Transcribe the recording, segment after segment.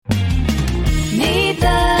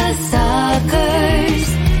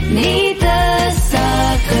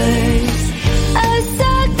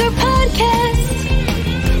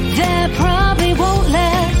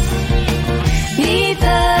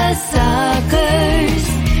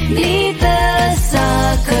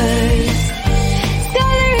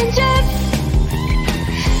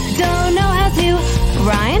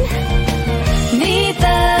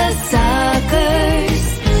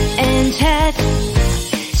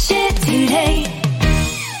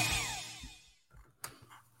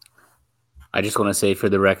I just want to say for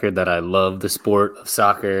the record that I love the sport of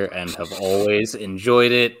soccer and have always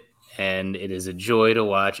enjoyed it. And it is a joy to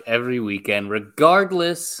watch every weekend,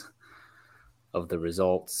 regardless of the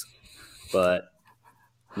results. But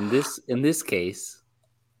in this case,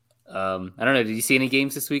 I don't know. Did you see any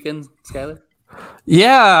games this weekend, Skyler?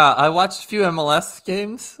 Yeah, I watched a few MLS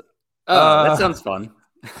games. Oh, that sounds fun.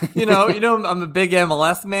 you know, I'm a big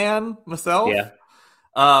MLS man myself. Yeah.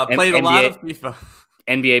 Played a lot of FIFA.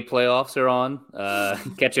 NBA playoffs are on.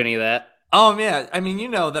 Catch any of that? Oh man, I mean, you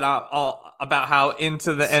know that all about how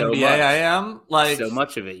into the So NBA much. I am. Like So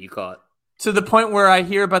much of it you caught. to the point where I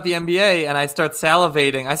hear about the NBA and I start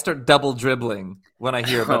salivating. I start double dribbling when I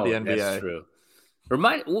hear about the NBA. That's true.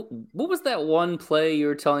 What was that one play you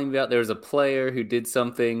were telling me about? There was a player who did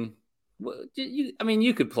something.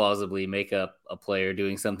 You could plausibly make up a player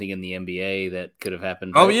doing something in the NBA that could have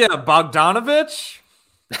happened. Oh yeah, Bogdanovich.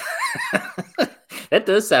 That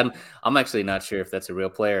does sound. I'm actually not sure if that's a real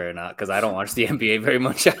player or not because I don't watch the NBA very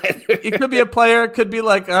much either. It could be a player. It could be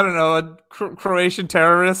like I don't know, a Croatian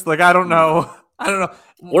terrorist. Like I don't know. Or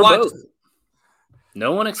both.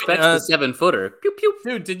 No one expects the 7-footer. Pew pew.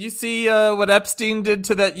 Dude, did you see what Epstein did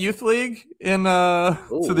to that youth league to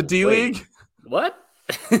the D League? What?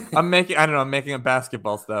 I'm making a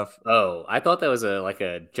basketball stuff. Oh, I thought that was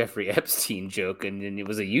a Jeffrey Epstein joke, and then it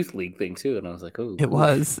was a youth league thing too. And I was like, oh, it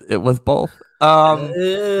was both.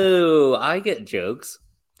 Oh, I get jokes.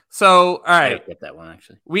 So, all right, I don't get that one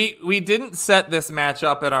actually. We didn't set this match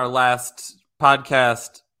up in our last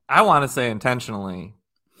podcast. I want to say intentionally,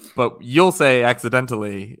 but you'll say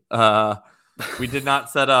accidentally. We did not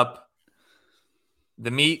set up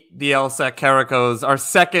the Meet the El Caricos, our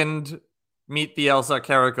second Meet the El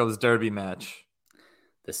Caricos derby match.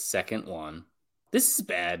 The second one. This is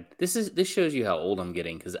bad. This shows you how old I'm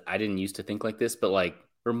getting because I didn't used to think like this, but like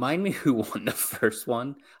remind me who won the first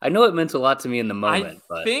one. I know it meant a lot to me in the moment.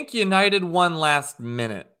 I think United won last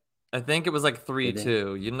minute. I think it was like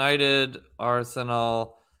 3-2. United,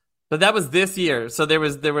 Arsenal. But that was this year. So there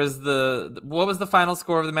was what was the final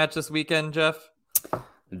score of the match this weekend, Jeff?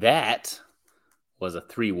 That was a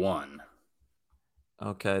 3-1.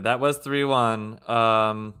 Okay, that was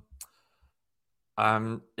 3-1.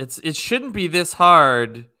 It shouldn't be this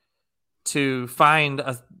hard to find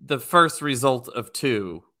the first result of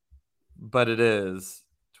 2, but it is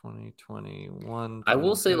 2021. I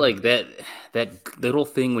will say like that little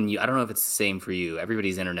thing when I don't know if it's the same for you.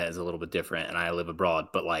 Everybody's internet is a little bit different, and I live abroad.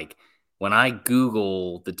 But like when I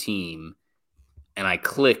Google the team and I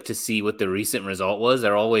click to see what the recent result was,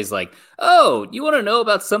 they're always like, "Oh, you want to know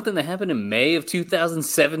about something that happened in May of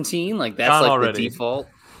 2017?" Like that's like already the default.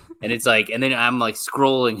 And it's like, and then I'm like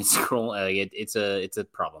scrolling and scrolling. Like it's a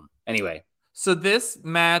problem. Anyway, so this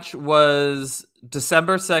match was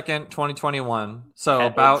December 2nd, 2021. So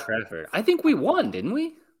at about Trafford. I think we won, didn't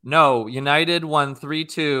we? No, United won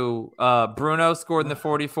 3-2. Bruno scored in the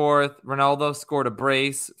 44th. Ronaldo scored a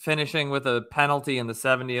brace, finishing with a penalty in the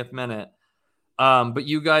 70th minute. But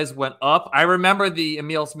you guys went up. I remember the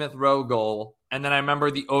Emile Smith-Rowe goal, and then I remember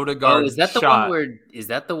the Odegaard is that shot. Is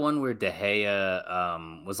that the one where De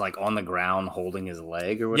Gea was like on the ground holding his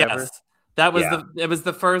leg or whatever? Yes. That was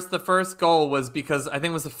the first goal was because I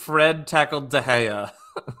think it was Fred tackled De Gea.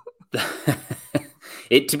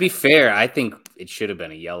 To be fair, I think it should have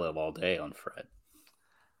been a yellow all day on Fred.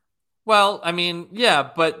 Well, I mean, yeah,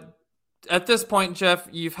 but at this point, Jeff,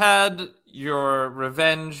 you've had your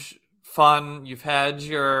revenge fun. You've had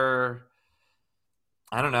your,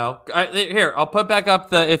 I don't know. Here, I'll put back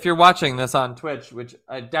up if you're watching this on Twitch, which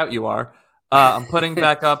I doubt you are. I'm putting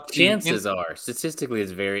back up. Chances are, statistically,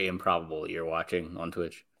 it's very improbable you're watching on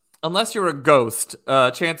Twitch. Unless you're a ghost,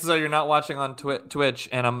 chances are you're not watching on Twitch.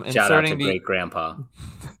 And I'm inserting Great Grandpa.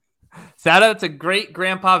 Shout out to Great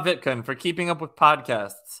Grandpa Vitkin for keeping up with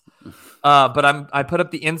podcasts. But I put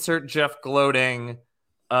up the insert Jeff gloating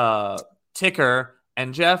ticker.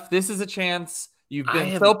 And Jeff, this is a chance. You've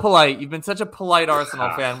been so polite. You've been such a polite Arsenal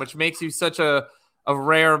fan, which makes you such a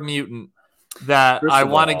rare mutant that I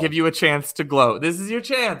want to give you a chance to gloat. This is your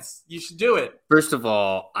chance. You should do it. First of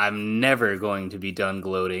all, I'm never going to be done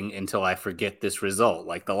gloating until I forget this result,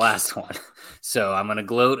 like the last one. So I'm going to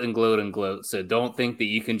gloat and gloat and gloat. So don't think that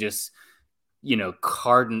you can just,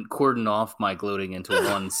 cordon off my gloating into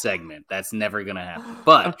one segment. That's never going to happen.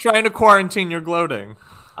 But I'm trying to quarantine your gloating.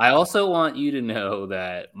 I also want you to know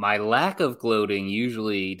that my lack of gloating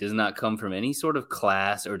usually does not come from any sort of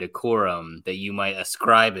class or decorum that you might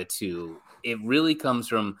ascribe it to. It really comes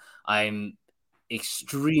from I'm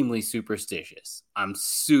extremely superstitious. I'm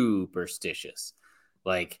superstitious.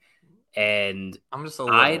 Like And I'm just a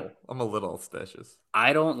I little. I'm a little suspicious.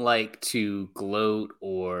 I don't like to gloat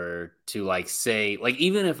or to like say like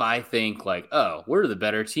even if I think like, oh, we're the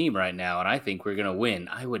better team right now and I think we're gonna win,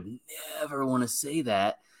 I would never want to say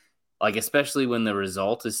that. Like especially when the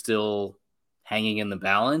result is still hanging in the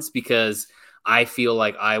balance, because I feel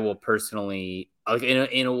like I will personally like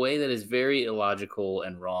in a way that is very illogical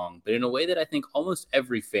and wrong, but in a way that I think almost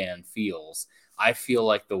every fan feels. I feel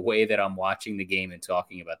like the way that I'm watching the game and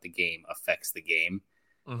talking about the game affects the game.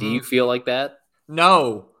 Do you Mm-hmm. feel like that?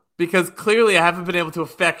 No, because clearly I haven't been able to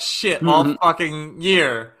affect shit all fucking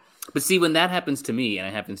year. But see, when that happens to me, and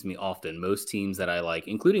it happens to me often, most teams that I like,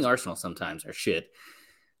 including Arsenal sometimes, are shit.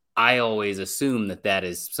 I always assume that that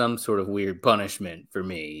is some sort of weird punishment for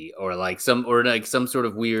me, or like some sort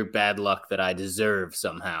of weird bad luck that I deserve So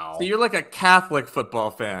somehow. you're like a Catholic football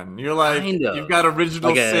fan. You're like, Kind you've of got original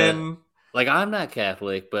like a sin. like I'm not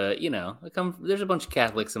Catholic, but there's a bunch of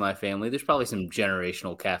Catholics in my family. There's probably some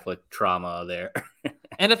generational Catholic trauma there.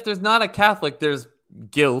 And if there's not a Catholic, there's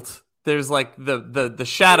guilt. There's like the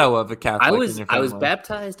shadow of a Catholic in your I was family.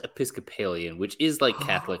 baptized Episcopalian, which is like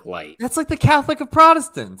Catholic light. That's like the Catholic of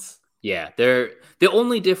Protestants. Yeah, they're the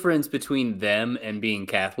only difference between them and being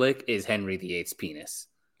Catholic is Henry VIII's penis.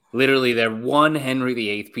 Literally, they're one Henry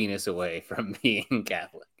VIII penis away from being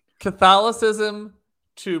Catholic. Catholicism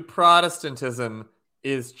to Protestantism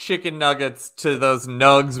is chicken nuggets to those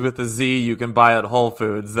nugs with a Z you can buy at Whole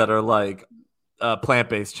Foods that are like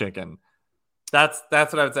plant-based chicken. That's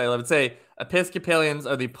what I would say. I would say Episcopalians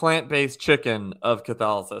are the plant-based chicken of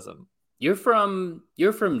Catholicism. You're from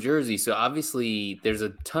Jersey, so obviously there's a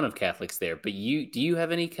ton of Catholics there. But do you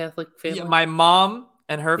have any Catholic family? Yeah, my mom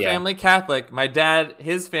and her Yeah. family Catholic. My dad,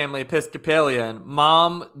 his family Episcopalian.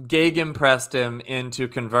 Mom Gagan pressed him into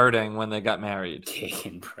converting when they got married.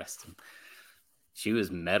 Kagan Preston. She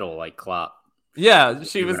was metal like Klopp. Yeah,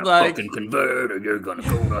 she was like, fucking convert or you're gonna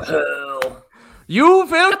go to hell. "You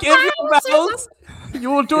will give your vows.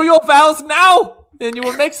 You will do your vows now, and you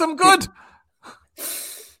will make some good."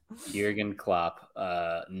 Jurgen Klopp,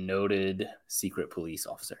 noted secret police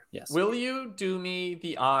officer. Yes. Will you do me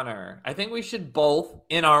the honor? I think we should both,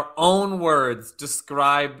 in our own words,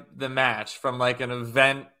 describe the match from like an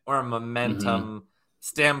event or a momentum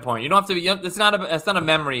standpoint. You don't have to be. It's not a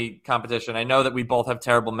memory competition. I know that we both have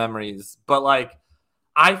terrible memories, but like,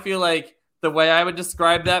 I feel like the way I would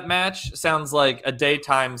describe that match sounds like a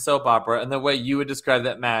daytime soap opera, and the way you would describe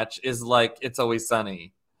that match is like It's Always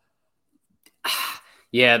Sunny.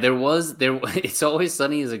 Yeah, there. It's Always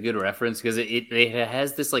Sunny is a good reference because it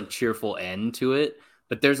has this like cheerful end to it,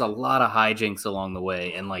 but there's a lot of hijinks along the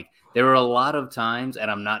way, and like there were a lot of times, and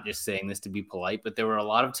I'm not just saying this to be polite, but there were a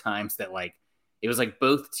lot of times that like it was like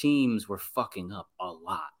both teams were fucking up a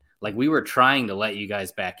lot. Like we were trying to let you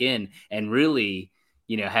guys back in, and really,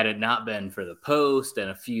 had it not been for the post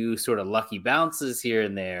and a few sort of lucky bounces here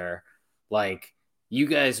and there, like. You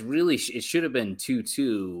guys really, it should have been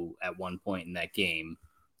 2-2 at one point in that game.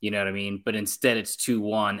 You know what I mean? But instead it's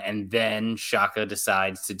 2-1. And then Xhaka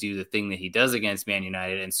decides to do the thing that he does against Man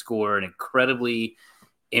United and score an incredibly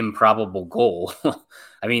improbable goal.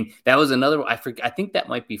 I mean, that was another, I think that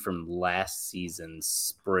might be from last season's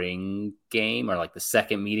spring game or like the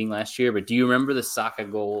second meeting last year. But do you remember the Xhaka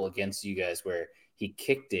goal against you guys where he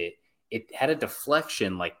kicked it? It had a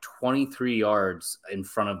deflection like 23 yards in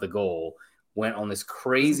front of the goal. Went on this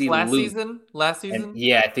crazy last loop. season? And,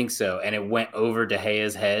 yeah, I think so. And it went over De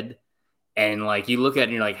Gea's head. And like you look at it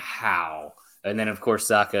and you're like, how? And then of course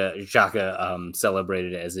Xhaka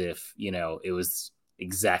celebrated as if, it was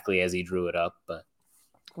exactly as he drew it up. But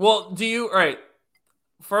well, all right.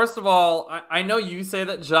 First of all, I know you say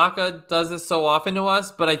that Xhaka does this so often to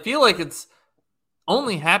us, but I feel like it's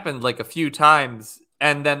only happened like a few times.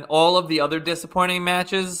 And then all of the other disappointing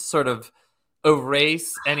matches sort of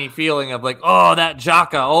erase any feeling of like, oh, that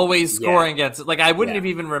Xhaka always scoring against it. Like I wouldn't have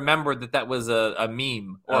even remembered that was a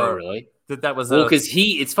meme. Or really? That was because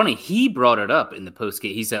it's funny, he brought it up in the post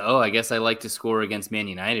game. He said, "Oh, I guess I like to score against Man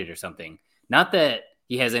United or something." Not that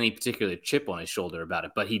he has any particular chip on his shoulder about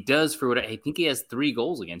it, but he does for what I think he has 3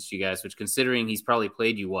 goals against you guys, which considering he's probably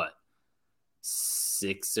played you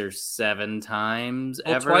 6 or 7 times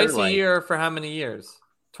ever, twice a year for how many years?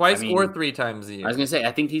 Twice or 3 times a year. I was going to say,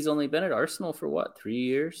 I think he's only been at Arsenal for 3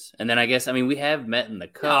 years? And then I guess, we have met in the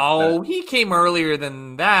cup. No, he came earlier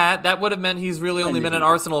than that. That would have meant he's really only been at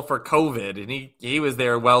Arsenal for COVID, and he was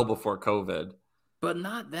there well before COVID. But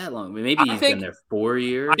not that long. Maybe he's been there 4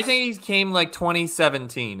 years. I think he came like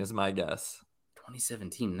 2017 is my guess.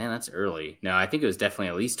 2017, man, that's early. No, I think it was definitely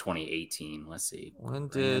at least 2018. Let's see. When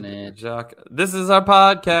did Xhaka... This is our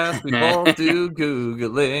podcast. We both do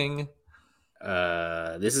Googling.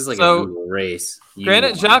 This is like a So, Google race.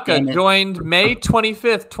 Granit Xhaka Damn it. joined May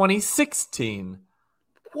 25th, 2016.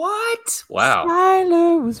 What? Wow.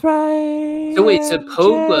 Skyler was right. So wait, so and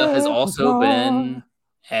Pogba has Jeff was also wrong. been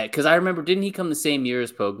because I remember, didn't he come the same year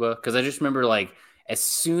as Pogba? Because I just remember like as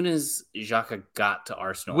soon as Xhaka got to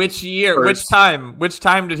Arsenal, Which year? first, Which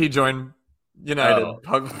time did he join United? oh,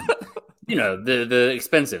 Pogba. the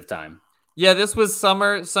expensive time. Yeah, this was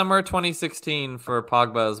summer 2016 for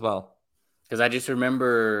Pogba as well. Because I just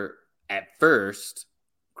remember at first,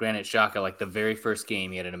 Granit Xhaka, like the very first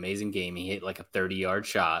game, he had an amazing game. He hit like a 30-yard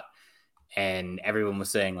shot, and everyone was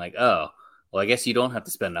saying like, "Oh, well, I guess you don't have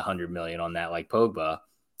to spend 100 million on that like Pogba."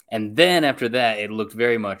 And then after that, it looked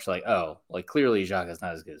very much like, "Oh, like clearly Xhaka's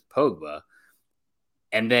not as good as Pogba."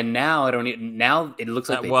 And then now now it looks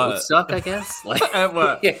like At they what? both suck. I guess like At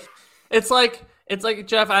what? yeah. It's like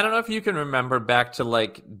Jeff. I don't know if you can remember back to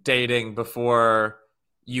like dating before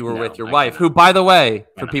you were No, with your I wife. cannot. Who, by the way,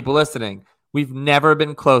 for Cannot. people listening, we've never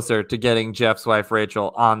been closer to getting Jeff's wife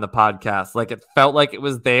Rachel on the podcast. Like it felt like it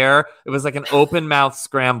was there. It was like an open mouth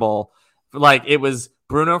scramble. Like it was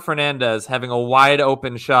Bruno Fernandes having a wide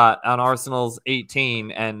open shot on Arsenal's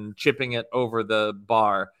 18 and chipping it over the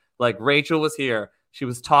bar. Like Rachel was here. She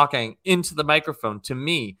was talking into the microphone to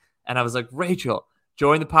me. And I was like, Rachel,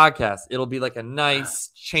 join the podcast. It'll be like a nice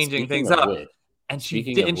changing Speaking things of up. which, And she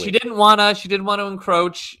speaking did, of and she which, didn't wanna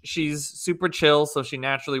encroach. She's super chill, so she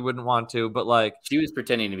naturally wouldn't want to. But like, she was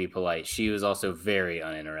pretending to be polite. She was also very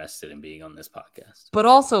uninterested in being on this podcast. but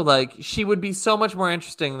also like, she would be so much more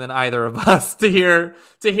interesting than either of us to hear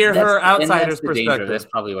her And outsider's that's the danger. perspective. That's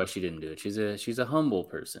probably why she didn't do it. She's a humble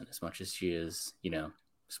person as much as she is,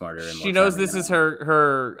 smarter and more. She knows charming this than is I am.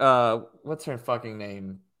 her what's her fucking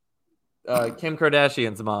name? Kim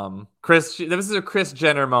Kardashian's mom. This is a Kris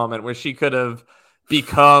Jenner moment where she could have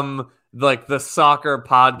become like the soccer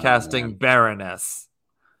podcasting baroness.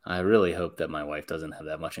 I really hope that my wife doesn't have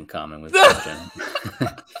that much in common with Kris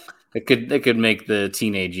Jenner. It could make the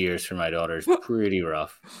teenage years for my daughters pretty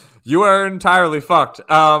rough. You are entirely fucked.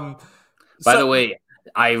 By the way,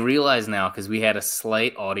 I realize now because we had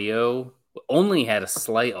only had a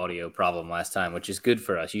slight audio problem last time, which is good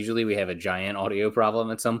for us. Usually we have a giant audio problem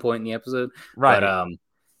at some point in the episode. right. But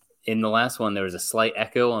in the last one, there was a slight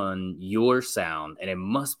echo on your sound, and it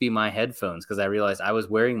must be my headphones because I realized I was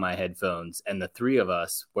wearing my headphones, and the three of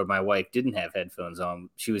us, where my wife didn't have headphones on,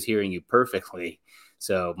 she was hearing you perfectly.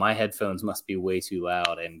 So my headphones must be way too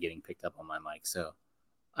loud and getting picked up on my mic. So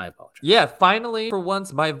I apologize. Yeah, finally, for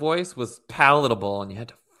once, my voice was palatable, and you had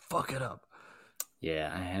to fuck it up.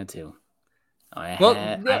 Yeah, I had to. I Well,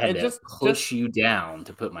 had yeah, it to just- push you down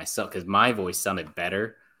to put myself because my voice sounded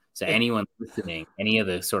better. So anyone listening, any of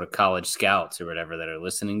the sort of college scouts or whatever that are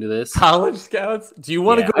listening to this, College scouts? Do you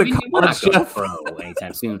want to go to we're not college, going Jeff? pro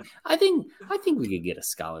anytime soon. I think we could get a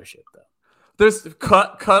scholarship though. There's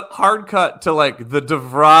hard cut to like the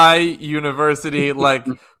DeVry University like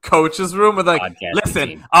coaches room with like, Podcasting listen,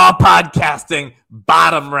 team. our podcasting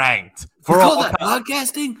bottom ranked for You call all. that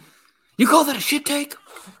podcasting? You call that a shit take?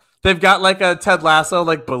 They've got like a Ted Lasso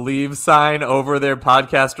like believe sign over their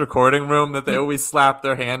podcast recording room that they always slap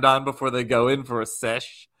their hand on before they go in for a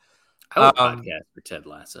sesh. I would podcast for Ted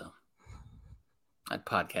Lasso. I'd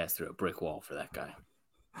podcast through a brick wall for that guy.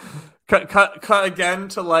 Cut again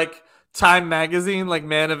to like Time Magazine, like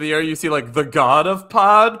Man of the Year. You see like the God of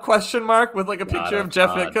Pod ? With like a picture of Jeff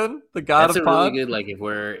Pod. Hitchcock, the God That's of a Pod. really good, like if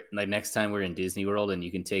we're like next time we're in Disney World and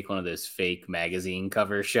you can take one of those fake magazine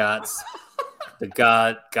cover shots, the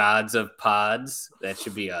gods of pods, that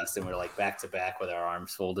should be us. And we're like back to back with our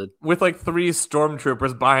arms folded. With like 3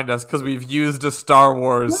 stormtroopers behind us because we've used a Star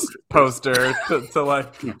Wars poster to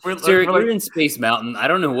like. Sir, we're like, you're in Space Mountain. I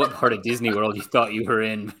don't know what part of Disney World you thought you were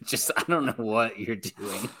in. Just I don't know what you're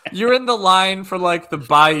doing. you're in the line for like the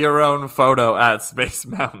buy your own photo at Space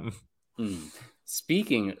Mountain.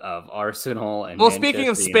 Speaking of Arsenal and Speaking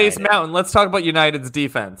of Manchester Space United, Mountain, let's talk about United's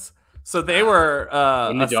defense. So they were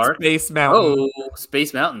in the dark. Space Mountain. Oh,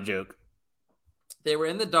 Space Mountain joke. They were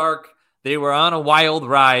in the dark. They were on a wild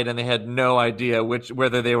ride, and they had no idea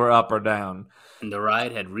whether they were up or down. And the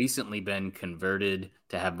ride had recently been converted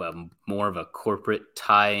to have more of a corporate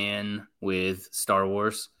tie-in with Star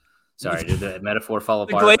Wars. Sorry, did the metaphor fall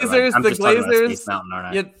The apart? Glazers, I'm the just talking about Glazers, Space Mountain, aren't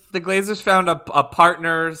I? yeah, the Glazers found a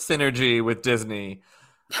partner synergy with Disney.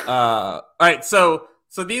 All right, so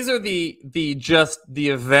these are the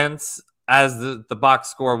events as the box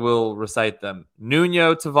score will recite them.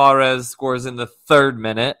 Nuno Tavares scores in the 3rd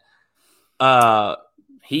minute.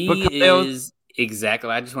 He Bukayo- is exactly.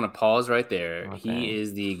 I just want to pause right there. Okay. He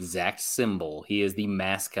is the exact symbol. He is the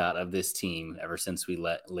mascot of this team ever since we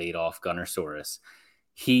laid off Gunnersaurus.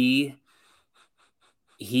 He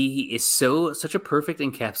he is such a perfect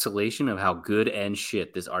encapsulation of how good and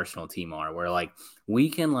shit this Arsenal team are, where like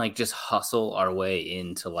we can like just hustle our way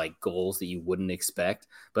into like goals that you wouldn't expect,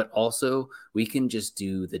 but also we can just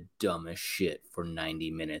do the dumbest shit for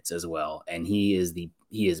 90 minutes as well. And he is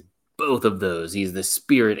both of those. He's the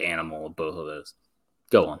spirit animal of both of those.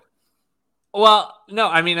 Go on. Well, no,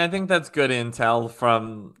 I mean, I think that's good intel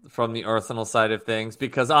from the Arsenal side of things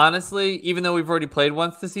because honestly, even though we've already played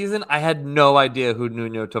once this season, I had no idea who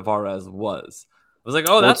Nuno Tavares was. I was like,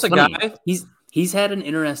 oh, Well, that's it's a funny. guy. He's had an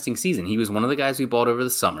interesting season. He was one of the guys we bought over the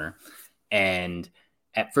summer, and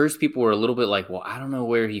at first people were a little bit like, well, I don't know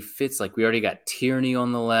where he fits. Like we already got Tierney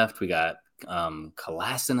on the left, we got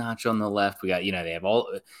Kolasinac on the left, we got they have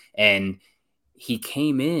all, and he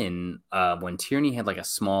came in when Tierney had like a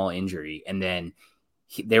small injury, and then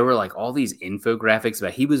there were like all these infographics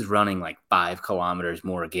about he was running like 5 kilometers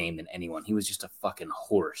more a game than anyone. He was just a fucking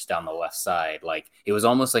horse down the left side. Like it was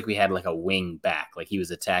almost like we had like a wing back. Like he was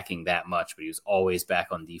attacking that much, but he was always back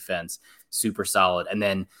on defense, super solid. And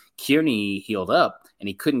then Kearney healed up and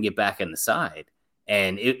he couldn't get back in the side.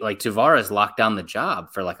 And it like Tavares locked down the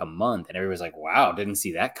job for like a month, and everybody's like, "Wow, didn't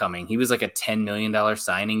see that coming." He was like a $10 million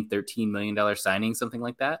signing, $13 million signing, something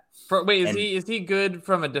like that. Wait, is he good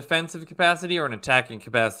from a defensive capacity or an attacking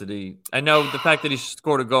capacity? I know the fact that he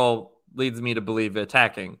scored a goal leads me to believe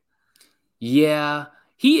attacking. Yeah,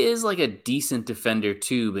 he is like a decent defender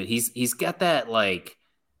too, but he's got that like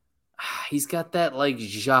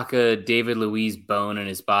Xhaka David Luiz bone in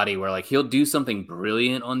his body where like he'll do something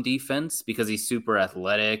brilliant on defense because he's super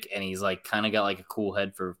athletic and he's like kind of got like a cool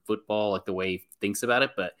head for football, like the way he thinks about it,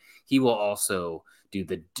 but he will also do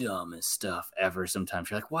the dumbest stuff ever. Sometimes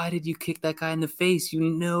you're like, why did you kick that guy in the face? You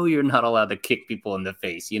know you're not allowed to kick people in the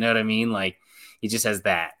face. You know what I mean? Like he just has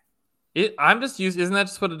that. I'm just used. Isn't that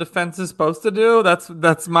just what a defense is supposed to do?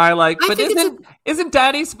 That's my like. But isn't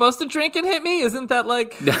Daddy supposed to drink and hit me? Isn't that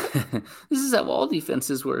like? This is how all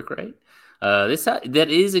defenses work, right? That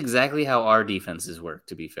is exactly how our defenses work.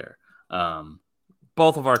 To be fair,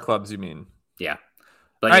 both of our clubs, you mean? Yeah,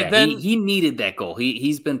 but yeah, then, he needed that goal.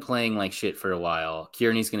 He's been playing like shit for a while.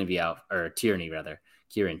 Kieran's going to be out, or Tierney rather.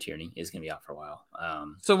 Kieran Tierney is going to be out for a while.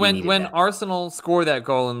 So when Arsenal scored that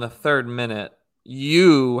goal in the 3rd minute.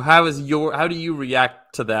 How do you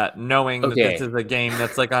react to that knowing that this is a game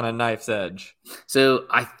that's like on a knife's edge? So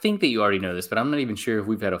I think that you already know this, but I'm not even sure if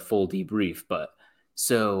we've had a full debrief. But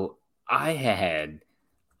so I had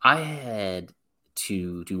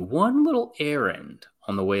to do one little errand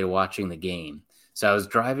on the way to watching the game. So I was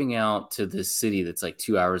driving out to this city that's like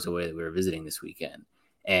 2 hours away that we were visiting this weekend.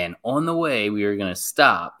 And on the way, we were going to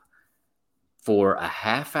stop for a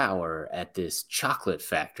half hour at this chocolate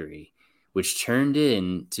factory, which turned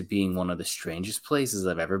into being one of the strangest places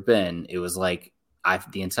I've ever been. It was like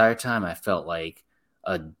the entire time I felt like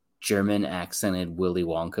a German accented Willy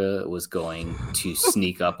Wonka was going to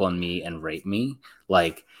sneak up on me and rape me.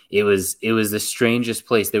 Like it was the strangest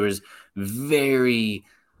place. There was very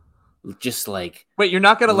just like, wait, you're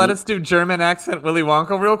not going to let us do German accent Willy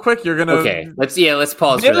Wonka real quick? You're going to, okay. Let's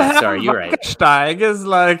pause for that. Sorry. You're right. Steig is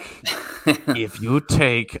like, if you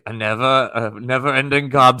take a never ending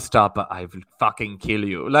gobstopper, I will fucking kill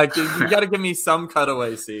you. Like you got to give me some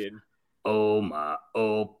cutaway scene. Oh my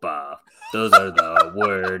Opa. Those are the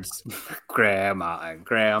words Grandma and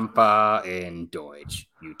Grandpa in Deutsch,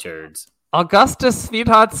 you turds. Augustus,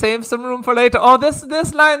 sweetheart, save some room for later. Oh, this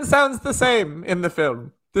line sounds the same in the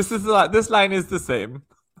film. This line is the same.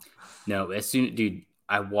 No, dude,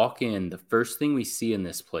 I walk in, the first thing we see in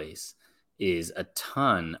this place is a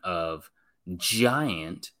ton of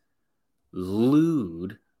giant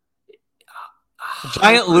lewds?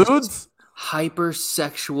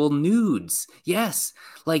 Hypersexual nudes. Yes.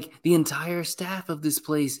 Like the entire staff of this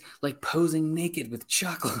place, like posing naked with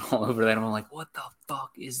chocolate all over that. I'm like, what the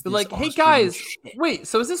fuck is this? Like, hey guys, shit? Wait,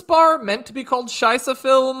 so is this bar meant to be called Scheisse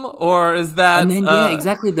Film? Or is that. And then, yeah,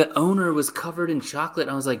 exactly. The owner was covered in chocolate.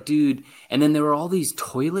 And I was like, dude. And then there were all these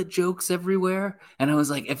toilet jokes everywhere. And I was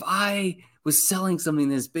like, if I was selling something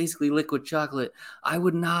that's basically liquid chocolate, I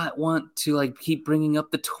would not want to like keep bringing up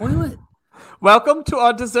the toilet. Welcome to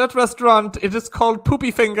our dessert restaurant. It is called Poopy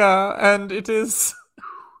Finger, and it is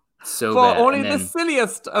so for bad. only the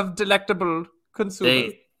silliest of delectable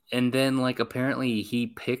consumers. And then, like, apparently he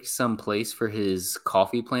picked some place for his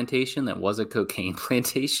coffee plantation that was a cocaine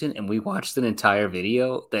plantation, and we watched an entire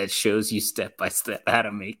video that shows you step by step how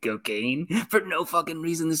to make cocaine for no fucking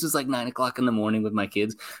reason. This was like 9 o'clock in the morning with my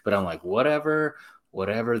kids, but I'm like, whatever.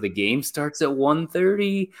 The game starts at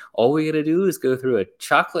 1:30. All we got to do is go through a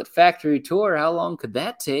chocolate factory tour. How long could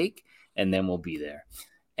that take? And then we'll be there.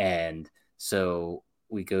 And so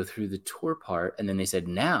we go through the tour part, and then they said,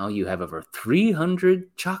 now you have over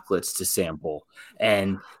 300 chocolates to sample.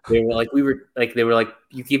 And they were like,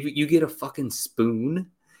 you get a fucking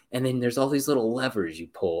spoon, and then there's all these little levers you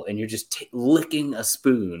pull, and you're just licking a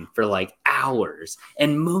spoon for like hours.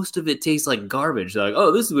 And most of it tastes like garbage. They're like,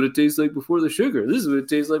 oh, this is what it tastes like before the sugar. This is what it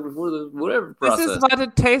tastes like before the whatever process. This is what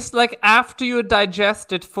it tastes like after you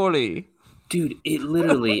digest it fully. Dude,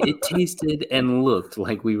 it tasted and looked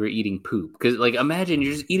like we were eating poop. Because, like, imagine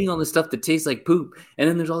you're just eating all this stuff that tastes like poop, and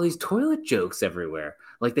then there's all these toilet jokes everywhere.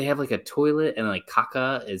 Like, they have, like, a toilet, and, like,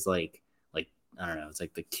 caca is, like, I don't know, it's,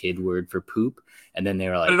 like, the kid word for poop. And then they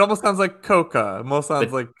were like... But it almost sounds like coca. It almost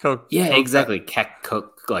sounds like coca. Yeah, coca. Exactly.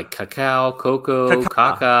 Like, cacao, cocoa,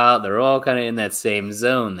 caca. They're all kind of in that same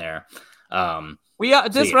zone there.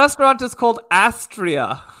 This restaurant is called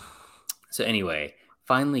Astria. So, anyway...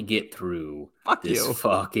 finally get through this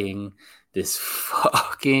fucking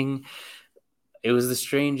it was the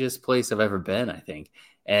strangest place I've ever been, I think.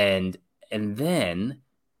 And then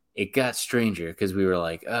it got stranger because we were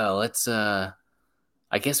like, oh, let's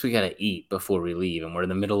I guess we gotta eat before we leave, and we're in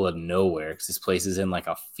the middle of nowhere because this place is in like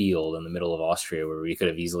a field in the middle of Austria where we could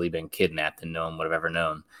have easily been kidnapped and no one would have ever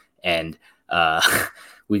known. And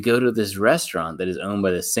we go to this restaurant that is owned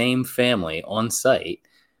by the same family on site,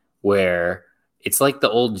 where it's like the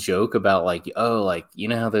old joke about like, oh, like, you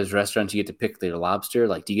know how those restaurants you get to pick their lobster?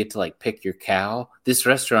 Like, do you get to like pick your cow? This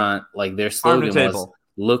restaurant, like their slogan was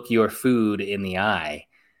look your food in the eye.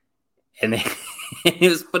 And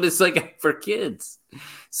but it's like for kids.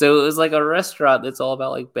 So it was like a restaurant that's all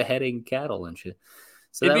about like beheading cattle and shit.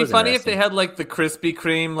 So it'd be funny if they had like the Krispy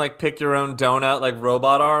Kreme, like pick your own donut, like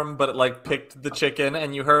robot arm, but it like picked the chicken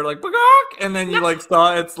and you heard like, and then you like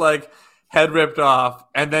saw it's like head ripped off,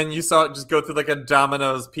 and then you saw it just go through like a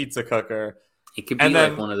Domino's pizza cooker. It could be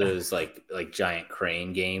like one of those like giant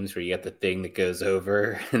crane games where you got the thing that goes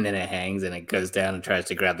over and then it hangs and it goes down and tries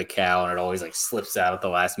to grab the cow and it always like slips out at the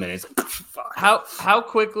last minute. It's like, fuck. How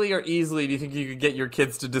quickly or easily do you think you could get your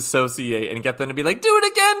kids to dissociate and get them to be like, do it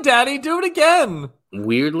again, Daddy, do it again?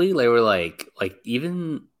 Weirdly, they were like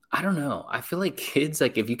even, I don't know. I feel like kids,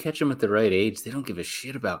 like if you catch them at the right age, they don't give a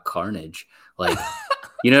shit about carnage. Like,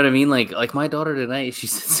 you know what I mean? Like my daughter tonight, she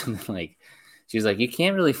said something like, she was like, you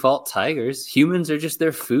can't really fault tigers. Humans are just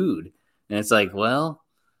their food. And it's like, well,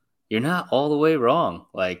 you're not all the way wrong.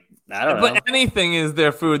 Like, I don't know. But anything is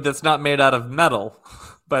their food that's not made out of metal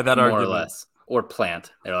by that argument. More or less. Or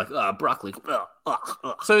plant. They're like, broccoli.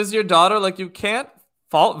 So is your daughter like, you can't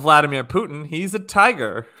fault Vladimir Putin. He's a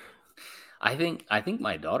tiger. I think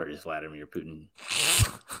my daughter is Vladimir Putin.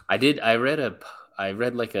 I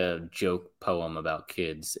read like a joke poem about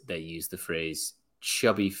kids that use the phrase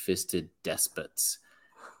chubby-fisted despots.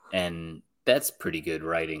 And that's pretty good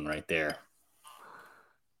writing right there.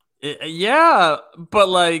 Yeah, but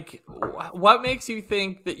like, what makes you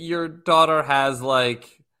think that your daughter has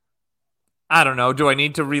like, I don't know, do I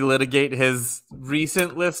need to relitigate his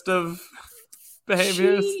recent list of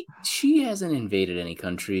behaviors? She hasn't invaded any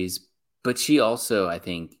countries, but she also, I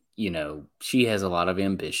think, you know, she has a lot of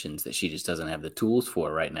ambitions that she just doesn't have the tools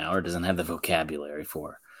for right now or doesn't have the vocabulary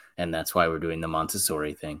for. And that's why we're doing the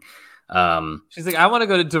Montessori thing. She's like, I want to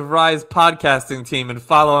go to DeVry's podcasting team and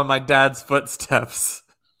follow in my dad's footsteps.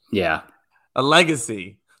 Yeah. A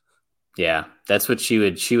legacy. Yeah. That's what she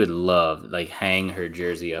would love. Like hang her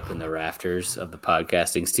jersey up in the rafters of the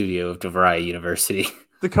podcasting studio of DeVry University.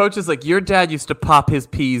 The coach is like, your dad used to pop his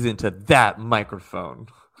peas into that microphone.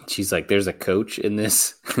 She's like, there's a coach in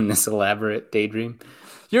this elaborate daydream.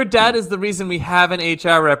 Your dad is the reason we have an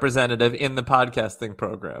HR representative in the podcasting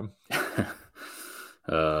program.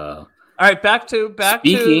 All right, back to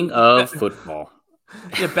speaking of football.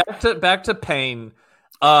 Yeah, back to pain.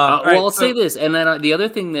 I'll say this, and then the other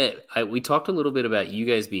thing that we talked a little bit about you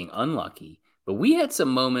guys being unlucky, but we had some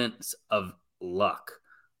moments of luck.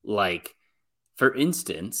 Like, for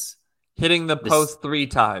instance, hitting the post 3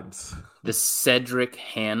 times. The Cedric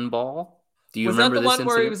handball. Do you remember this? Was that the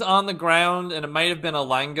one where he was on the ground and it might have been a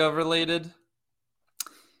Lango related?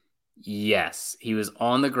 Yes, he was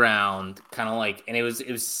on the ground, kind of like, and it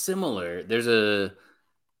was similar. There's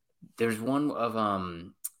one of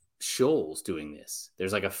Scholes doing this.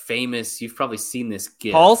 There's like a famous, you've probably seen this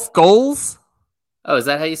gif. Paul Scholes? Oh, is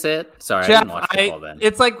that how you say it? Sorry, Jeff, I didn't watch football then.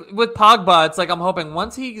 It's like with Pogba, it's like I'm hoping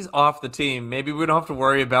once he's off the team, maybe we don't have to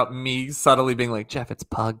worry about me subtly being like, Jeff, it's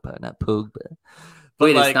Pogba, not Pogba.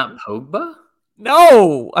 Wait, like, it's not Pogba?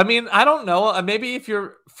 No, I mean, I don't know. Maybe if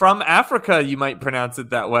you're from Africa, you might pronounce it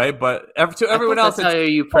that way, but to everyone else, that's how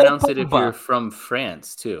you pronounce it if you're from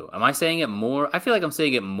France too. Am I saying it more? I feel like I'm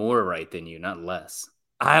saying it more right than you, not less.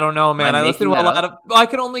 I don't know, man. I listen to a lot of. I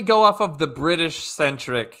can only go off of the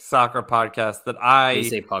British-centric soccer podcast that They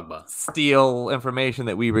say Pogba. steal information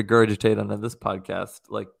that we regurgitate onto this podcast,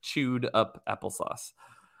 like chewed up applesauce.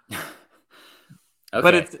 Okay.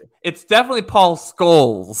 But it's definitely Paul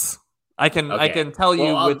Scholes. I can tell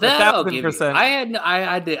you with 1,000%.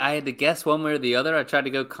 I had to guess one way or the other. I tried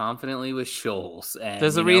to go confidently with Scholes. And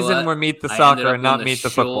there's a reason we're Meet the Soccer and not Meet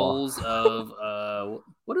the Football. Of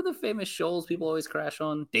what are the famous shoals people always crash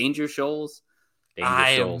on? Danger Shoals.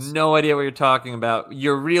 I have no idea what you're talking about.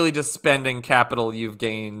 You're really just spending capital you've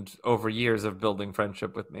gained over years of building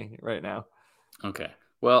friendship with me right now. Okay.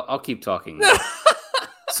 Well, I'll keep talking.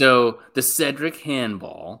 So the Cedric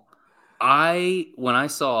handball, when I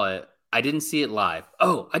saw it, I didn't see it live.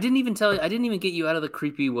 Oh, I didn't even get you out of the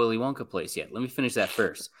creepy Willy Wonka place yet. Let me finish that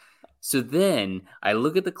first. So then I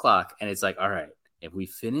look at the clock and it's like, all right, if we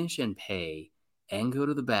finish and pay and go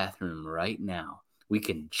to the bathroom right now, we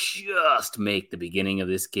can just make the beginning of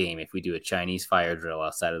this game if we do a Chinese fire drill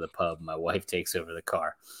outside of the pub. My wife takes over the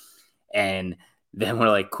car. And then we're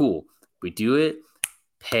like, cool. We do it,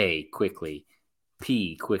 pay quickly,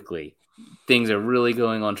 pee quickly. Things are really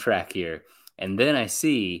going on track here. And then I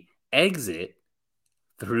see exit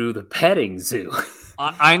through the petting zoo.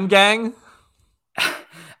 Eingang?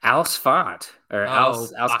 Ausfahrt or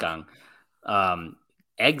Ausgang.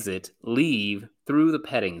 Exit, leave through the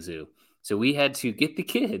petting zoo. So we had to get the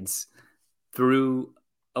kids through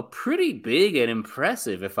a pretty big and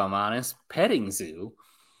impressive, if I'm honest, petting zoo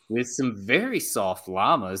with some very soft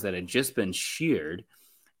llamas that had just been sheared.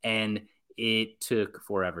 And it took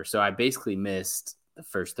forever. So I basically missed the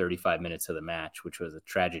first 35 minutes of the match, which was a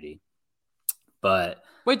tragedy. But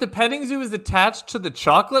wait, the petting zoo is attached to the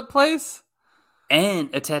chocolate place? And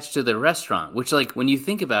attached to the restaurant, which, like, when you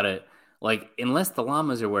think about it, like, unless the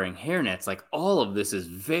llamas are wearing hairnets, like, all of this is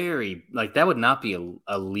very, like, that would not be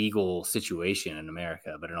a legal situation in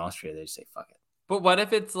America. But in Austria, they just say, fuck it. But what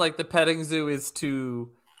if it's like the petting zoo is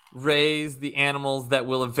to raise the animals that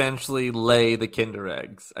will eventually lay the Kinder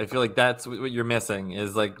eggs? I feel like that's what you're missing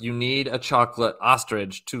is like you need a chocolate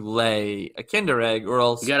ostrich to lay a Kinder egg, or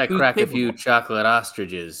else you gotta crack a few chocolate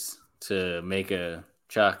ostriches to make a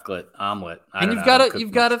chocolate omelet. And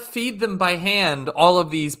you've got to feed them by hand all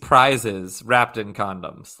of these prizes wrapped in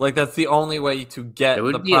condoms. Like that's the only way to get the prize.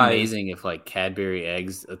 It would be amazing if like Cadbury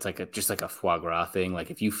eggs, it's like just like a foie gras thing.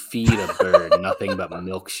 Like if you feed a bird nothing but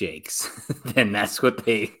milkshakes, then that's what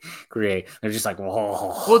they create. They're just like,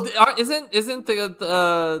 whoa. Well, isn't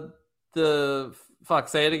the fuck?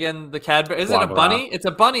 Say it again. The Cadbury isn't a bunny. It's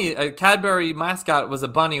a bunny. A Cadbury mascot was a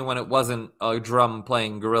bunny when it wasn't a drum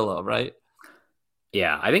playing gorilla, right?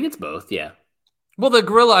 Yeah, I think it's both, yeah. Well, the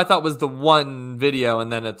gorilla I thought was the one video, and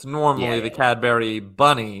then it's normally the Cadbury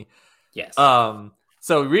bunny. Yes. So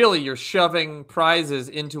really, you're shoving prizes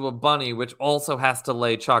into a bunny, which also has to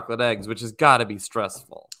lay chocolate eggs, which has got to be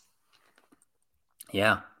stressful.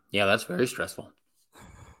 Yeah, that's very stressful.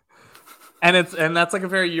 And that's like a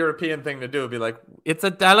very European thing to do. It'd be like, it's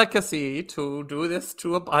a delicacy to do this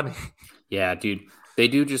to a bunny. Yeah, dude. They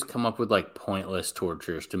do just come up with like pointless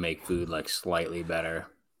tortures to make food like slightly better.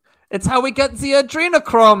 It's how we get the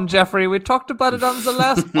adrenochrome, Jeffrey. We talked about it on the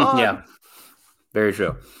last pod. Yeah, very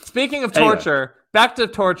true. Speaking of torture, back to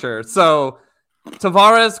torture. So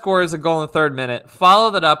Tavares scores a goal in the 3rd minute. Follow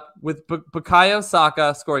that up with Bukayo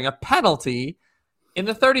Saka scoring a penalty in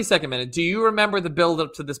the 32nd minute. Do you remember the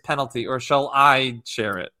build-up to this penalty, or shall I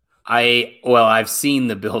share it? I've seen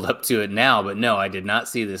the build up to it now, but no, I did not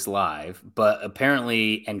see this live. But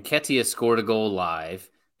apparently, Nketiah scored a goal live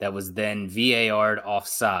that was then VAR'd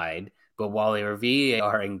offside. But while they were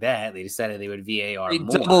VARing that, they decided they would VAR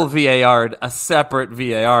more. Double VAR'd a separate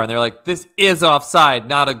VAR, and they're like, "This is offside,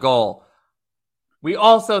 not a goal." We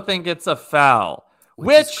also think it's a foul,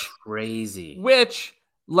 which is crazy. Which.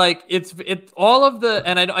 Like it's all of the,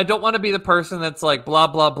 and I don't want to be the person that's like blah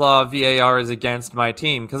blah blah VAR is against my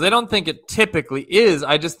team, because I don't think it typically is.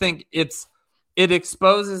 I just think it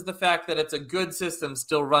exposes the fact that it's a good system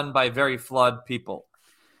still run by very flawed people,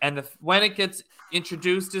 and when it gets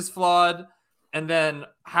introduced is flawed, and then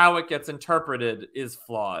how it gets interpreted is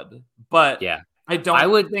flawed. But yeah. I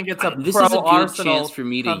would think it's this is a good chance for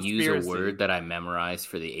me to use a word that I memorized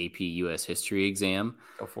for the AP US History exam.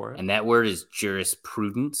 Go for it. And that word is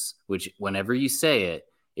jurisprudence, which whenever you say it,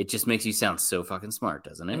 it just makes you sound so fucking smart,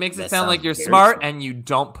 doesn't it? It makes it sound like you're smart and you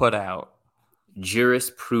don't put out.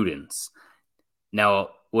 Jurisprudence. Now,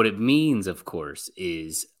 what it means, of course,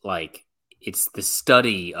 is like it's the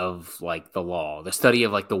study of like the law, the study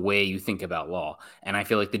of like the way you think about law. And I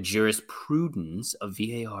feel like the jurisprudence of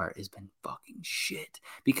VAR has been fucking shit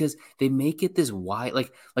because they make it this wide,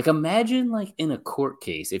 like imagine like in a court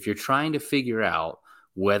case, if you're trying to figure out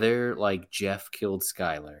whether like Jeff killed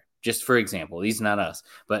Skylar, just for example, he's not us,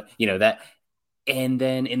 but you know that. And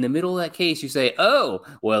then in the middle of that case, you say, oh,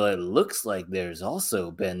 well, it looks like there's also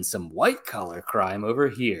been some white collar crime over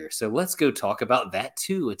here. So let's go talk about that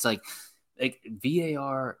too. It's like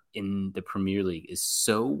VAR in the Premier League is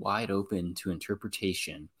so wide open to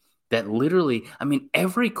interpretation that literally, I mean,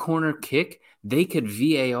 every corner kick, they could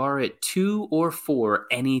VAR it 2 or 4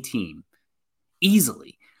 any team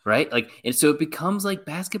easily, right? Like, and so it becomes like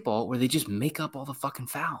basketball where they just make up all the fucking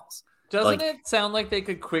fouls. Doesn't it sound like they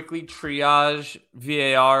could quickly triage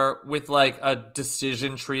VAR with like a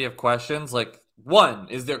decision tree of questions? Like, 1,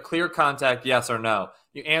 is there clear contact, yes or no?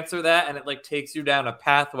 You answer that, and it like takes you down a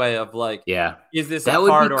pathway of like, is this a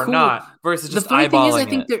card or not? Versus just eyeballing it. The funny thing is, I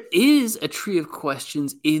think there is a tree of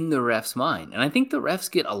questions in the ref's mind, and I think the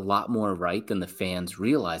refs get a lot more right than the fans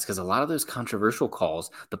realize because a lot of those controversial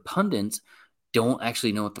calls, the pundits don't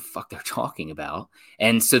actually know what the fuck they're talking about.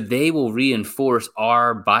 And so they will reinforce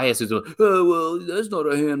our biases of, oh, well, that's not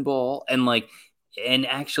a handball. And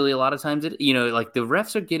actually a lot of times it, you know, like the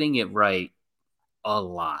refs are getting it right a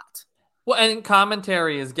lot. Well, and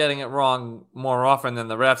commentary is getting it wrong more often than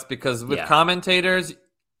the refs because with commentators,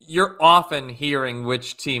 you're often hearing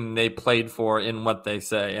which team they played for in what they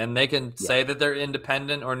say. And they can say that they're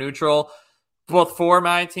independent or neutral, both for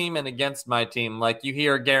my team and against my team. Like you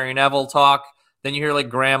hear Gary Neville talk, then you hear like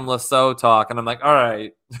Graham Lasso talk, and I'm like, all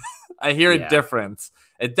right, I hear a difference.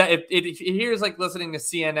 It hears like listening to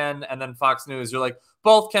CNN and then Fox News. You're like,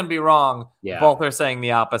 both can be wrong. Yeah. Both are saying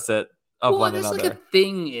the opposite of one another. Well, there's like a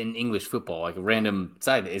thing in English football, like a random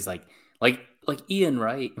side is like Ian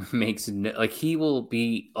Wright makes like he will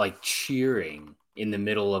be like cheering in the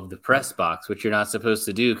middle of the press box, which you're not supposed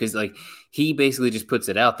to do because like he basically just puts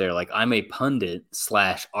it out there like I'm a pundit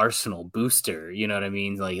 / Arsenal booster, you know what I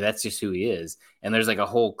mean? Like that's just who he is. And there's like a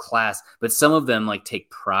whole class, but some of them like take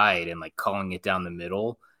pride in like calling it down the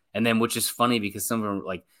middle. And then which is funny because some of them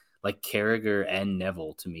like Carragher and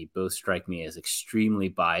Neville to me both strike me as extremely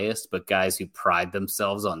biased, but guys who pride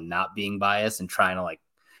themselves on not being biased and trying to like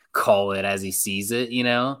call it as he sees it, you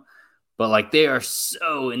know? But like they are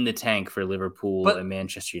so in the tank for Liverpool and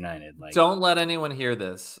Manchester United. Like, don't let anyone hear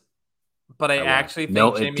this. But I actually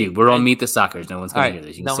think dude, we're on Meet the Soccers. No one's going to hear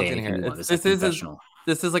this. You can say anything you want.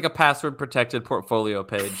 This is like a password protected portfolio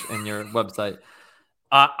page in your website.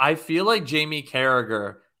 I feel like Jamie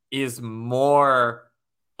Carragher is more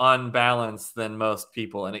unbalanced than most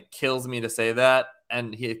people, and it kills me to say that,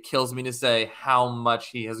 and it kills me to say how much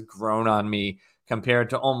he has grown on me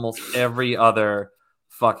compared to almost every other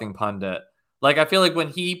fucking pundit. Like I feel like when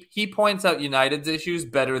he points out United's issues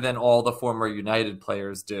better than all the former United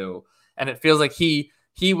players do, and it feels like he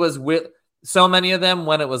was with so many of them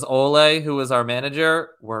when it was Ole who was our manager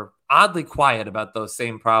were oddly quiet about those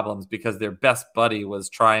same problems because their best buddy was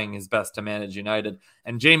trying his best to manage United,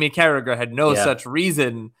 and Jamie Carragher had no such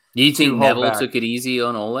reason. Do you think Neville took it easy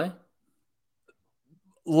on Ole?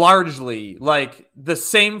 Largely, like the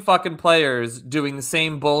same fucking players doing the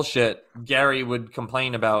same bullshit Gary would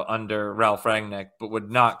complain about under Ralph Rangnick, but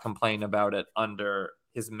would not complain about it under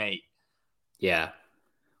his mate. Yeah.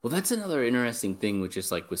 Well, that's another interesting thing with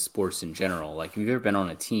just like with sports in general. Like if you've ever been on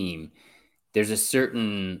a team, there's a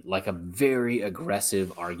certain like a very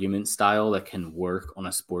aggressive argument style that can work on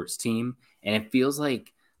a sports team. And it feels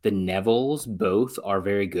like the Nevilles both are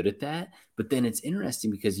very good at that. But then it's interesting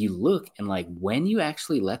because you look and like when you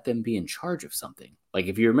actually let them be in charge of something, like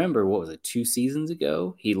if you remember, what was it, 2 seasons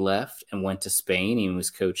ago, he left and went to Spain. He was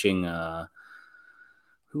coaching,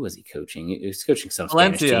 who was he coaching? He was coaching some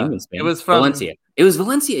Valencia. Spanish team in Spain. It was from Valencia. It was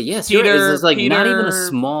Valencia. Yes. It was like not even a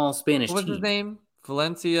small Spanish team. What was his name?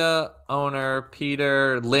 Valencia owner,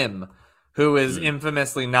 Peter Lim, who is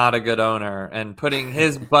infamously not a good owner, and putting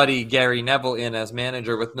his buddy Gary Neville in as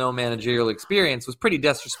manager with no managerial experience was pretty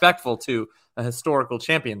disrespectful to a historical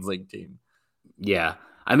Champions League team. Yeah.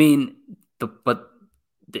 I mean,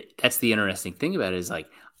 that's the interesting thing about it is like,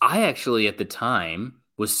 I actually at the time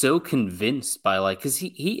was so convinced by like, cause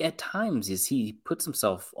he at times he puts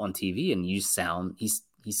himself on TV and he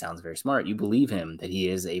sounds very smart. You believe him that he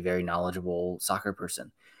is a very knowledgeable soccer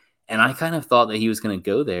person. And I kind of thought that he was going to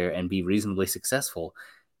go there and be reasonably successful.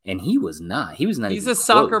 And he was not. He's a close.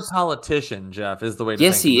 Soccer politician, Jeff, is the way to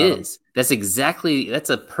Yes, think he about is. That's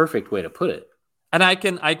a perfect way to put it. And I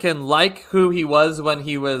can like who he was when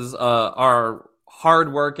he was our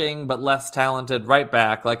hardworking but less talented right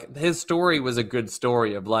back. Like his story was a good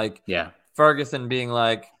story of like Ferguson being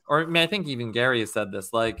like, or I mean, I think even Gary has said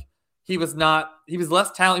this, like he was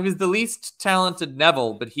less talented. He was the least talented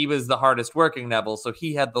Neville, but he was the hardest working Neville. So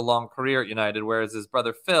he had the long career at United, whereas his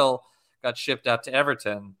brother Phil got shipped out to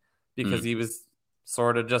Everton because he was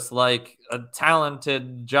sort of just like a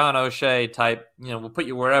talented John O'Shea type, we'll put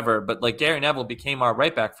you wherever. But like Gary Neville became our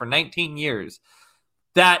right back for 19 years.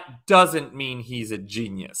 That doesn't mean he's a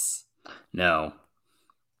genius. No.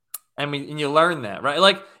 I mean, and you learn that, right?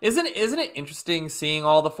 Like, isn't it interesting seeing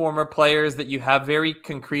all the former players that you have very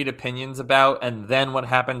concrete opinions about, and then what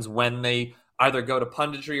happens when they either go to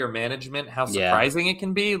punditry or management, how surprising it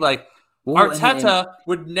can be? Like, Arteta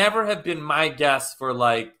would never have been my guess for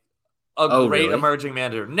like a great emerging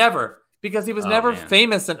manager. Never. Because he was never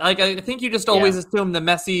famous. And like I think you just always assume the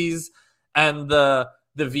Messis and the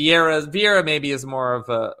Vieiras. Vieira maybe is more of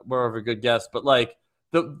a good guess, but like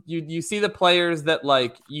you see the players that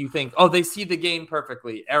like you think, oh, they see the game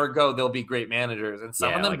perfectly, ergo they'll be great managers, and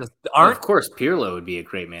some of them just aren't. Well, of course, Pirlo would be a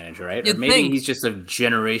great manager, right? Or maybe he's just a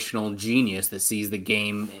generational genius that sees the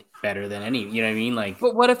game better than any. You know what I mean? Like,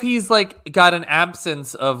 but what if he's like got an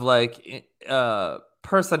absence of like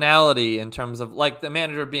personality in terms of like the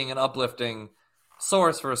manager being an uplifting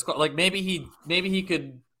source for a squad? Like maybe he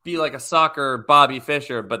could be like a soccer Bobby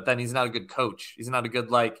Fischer, but then he's not a good coach. He's not a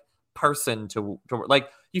good like person to like.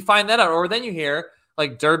 You find that out, or then you hear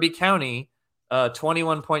like Derby County,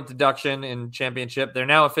 21-point deduction in Championship. They're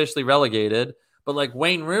now officially relegated, but like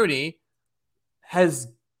Wayne Rooney has,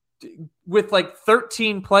 with like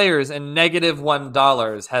 13 players and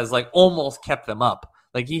 -$1, has like almost kept them up.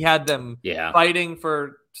 Like he had them fighting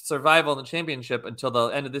for survival in the Championship until the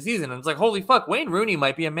end of the season. And it's like, holy fuck, Wayne Rooney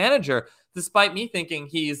might be a manager, despite me thinking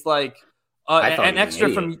he's like an extra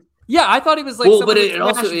from. Yeah, I thought he was like someone who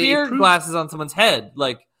flashed beer glasses on someone's head.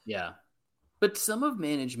 Like, yeah, but some of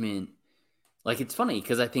management, like it's funny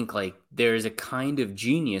because I think like there's a kind of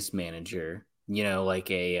genius manager, like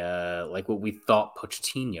like what we thought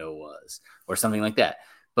Pochettino was, or something like that.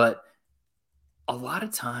 But a lot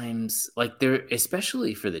of times, like there,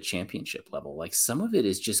 especially for the Championship level, like some of it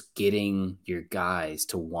is just getting your guys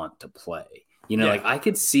to want to play. Like I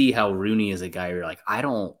could see how Rooney is a guy where you're like,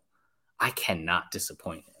 I cannot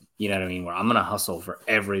disappoint him. You know what I mean? Where I'm going to hustle for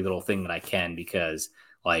every little thing that I can because,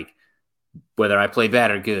 like, whether I play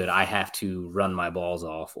bad or good, I have to run my balls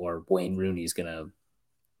off or Wayne Rooney's going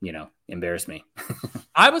to, embarrass me.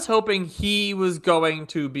 I was hoping he was going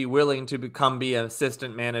to be willing to be an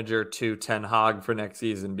assistant manager to Ten Hag for next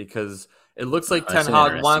season because it looks like Ten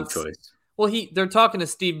Hag wants. Choice. Well, they're talking to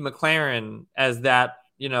Steve McLaren as that,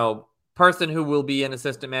 person who will be an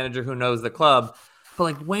assistant manager who knows the club. But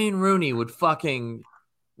like Wayne Rooney would fucking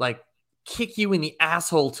like kick you in the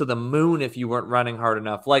asshole to the moon if you weren't running hard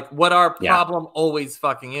enough. Like what our problem always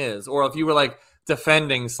fucking is. Or if you were like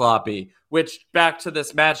defending sloppy, which back to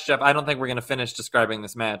this match, Jeff, I don't think we're going to finish describing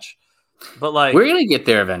this match. But like we're going to get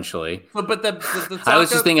there eventually. But I was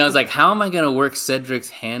just thinking, I was like, how am I going to work Cedric's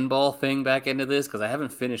handball thing back into this? Because I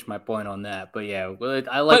haven't finished my point on that. But yeah,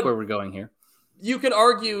 I like where we're going here. You could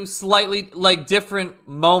argue slightly like different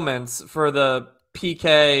moments for the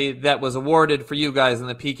PK that was awarded for you guys and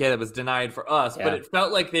the PK that was denied for us, but it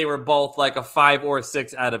felt like they were both like a 5 or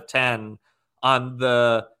 6 out of 10 on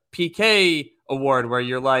the PK award, where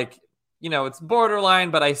you're like, it's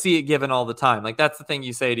borderline, but I see it given all the time. Like that's the thing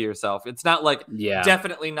you say to yourself. It's not like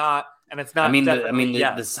definitely not, and it's not.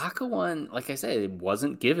 The Saka one, like I said, it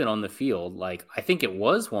wasn't given on the field. Like I think it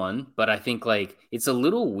was one, but I think like it's a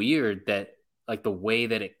little weird that like the way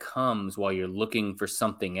that it comes while you're looking for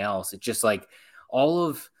something else. It's just like.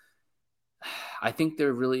 I think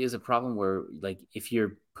there really is a problem where, like, if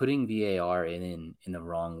you're putting VAR in the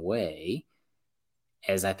wrong way,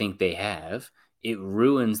 as I think they have, it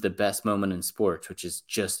ruins the best moment in sports, which is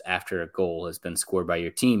just after a goal has been scored by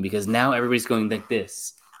your team, because now everybody's going like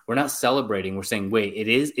this. We're not celebrating. We're saying, wait,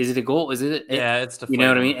 is it a goal? Is it? It's deflating. You know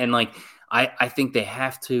what I mean? And like, I think they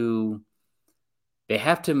have to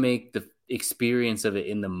make the experience of it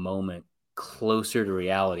in the moment closer to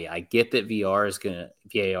reality. I get that VAR is gonna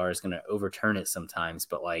overturn it sometimes,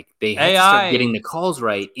 but like they have to start getting the calls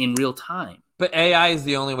right in real time. But AI is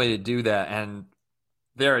the only way to do that, and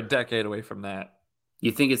they're a decade away from that.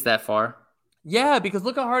 You think it's that far? Yeah, because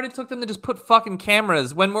look how hard it took them to just put fucking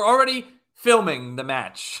cameras when we're already filming the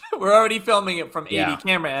match. We're already filming it from 80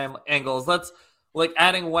 camera angles. Let's like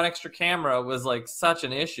adding one extra camera was like such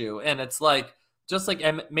an issue, and it's like. Just like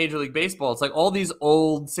Major League Baseball, it's like all these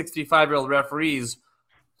old 65-year-old referees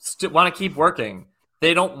want to keep working.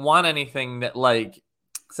 They don't want anything that like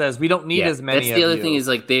says we don't need as many. That's the other you. thing is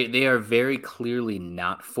like they are very clearly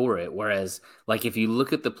not for it. Whereas like if you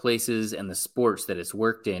look at the places and the sports that it's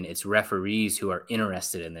worked in, it's referees who are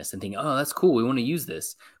interested in this and think, oh, that's cool, we want to use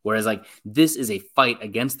this. Whereas like this is a fight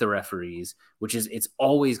against the referees, which is it's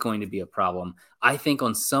always going to be a problem. I think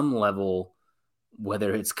on some level,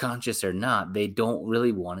 whether it's conscious or not, they don't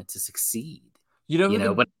really want it to succeed.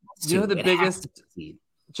 But the biggest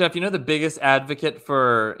Jeff, the biggest advocate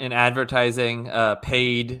for in advertising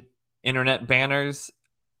paid internet banners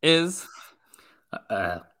is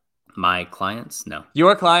my clients. No,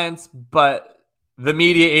 your clients, but the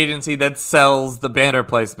media agency that sells the banner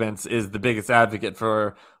placements is the biggest advocate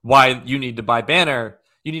for why you need to buy banner.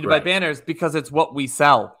 You need to buy banners because it's what we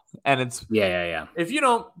sell. And it's yeah. If you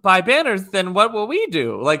don't buy banners, then what will we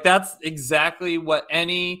do? Like that's exactly what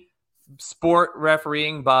any sport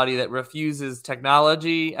refereeing body that refuses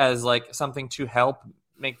technology as like something to help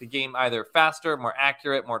make the game either faster, more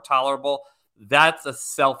accurate, more tolerable. That's a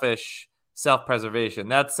selfish self-preservation.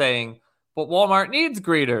 That's saying, but Walmart needs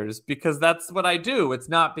greeters because that's what I do. It's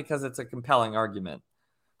not because it's a compelling argument.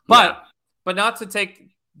 But not to take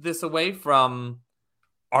this away from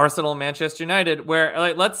Arsenal, Manchester United, where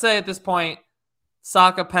like let's say at this point,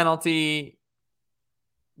 Saka penalty,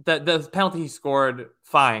 the penalty he scored,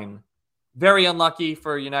 fine. Very unlucky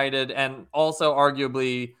for United, and also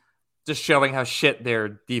arguably just showing how shit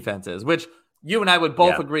their defense is, which you and I would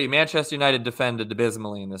both agree Manchester United defended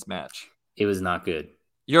abysmally in this match. It was not good.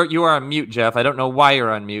 You are on mute, Jeff. I don't know why you're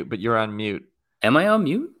on mute, but you're on mute. Am I on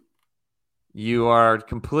mute? You are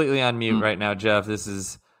completely on mute right now, Jeff. This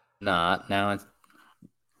is not now. It's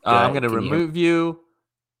I'm going to remove you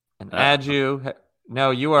and add you.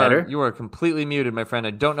 No, you are completely muted, my friend.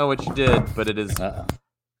 I don't know what you did, but it is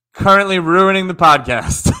currently ruining the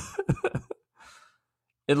podcast.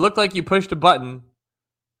 It looked like you pushed a button.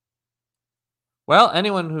 Well,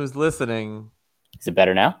 anyone who's listening... Is it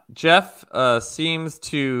better now? Jeff seems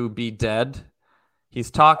to be dead.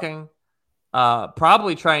 He's talking,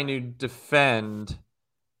 probably trying to defend.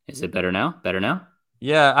 Is it better now? Better now?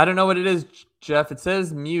 Yeah, I don't know what it is, Jeff. It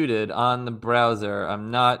says muted on the browser.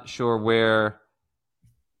 I'm not sure where...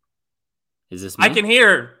 Is this me? I can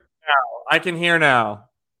hear now.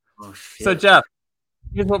 Oh, shit. So, Jeff,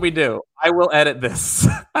 here's what we do. I will edit this.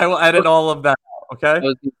 I will edit all of that out,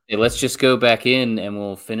 okay? Let's just go back in and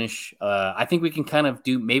we'll finish. I think we can kind of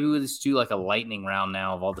maybe we'll just do like a lightning round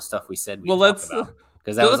now of all the stuff we said. Let's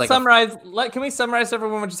summarize. Can we summarize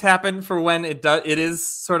everyone what just happened for when it is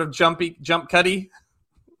sort of jump cutty?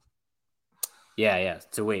 Yeah.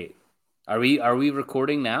 So wait. Are we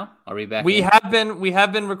recording now? Are we back? We have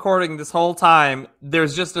been recording this whole time.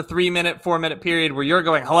 There's just a 4-minute period where you're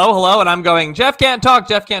going hello, and I'm going Jeff can't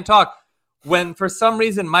talk. When for some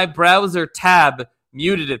reason my browser tab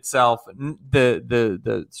muted itself,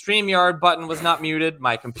 the StreamYard button was not muted.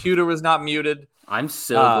 My computer was not muted. I'm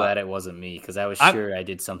so glad it wasn't me because I was sure I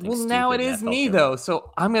did something. Well, now it is me though,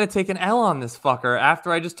 so I'm gonna take an L on this fucker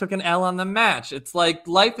after I just took an L on the match. It's like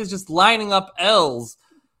life is just lining up L's.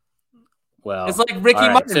 Well, it's like Ricky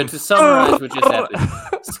Martin. So to summarize what just happened,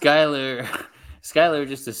 Skylar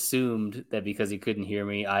just assumed that because he couldn't hear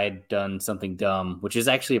me, I had done something dumb, which is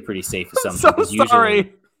actually a pretty safe assumption. I'm so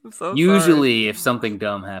sorry. If something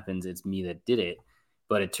dumb happens, it's me that did it.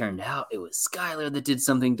 But it turned out it was Skylar that did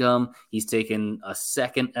something dumb. He's taken a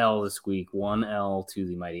second L this week, 1 L to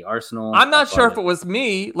the mighty Arsenal. I'm not sure if it was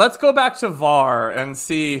me. Let's go back to VAR and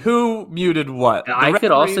see who muted what. I could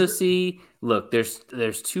also see. Look,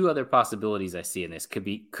 there's two other possibilities I see in this. Could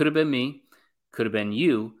have been me, could have been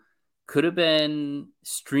you, could have been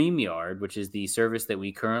StreamYard, which is the service that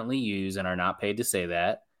we currently use and are not paid to say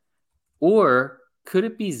that, or could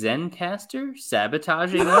it be Zencastr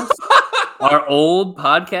sabotaging us? Our old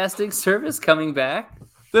podcasting service coming back?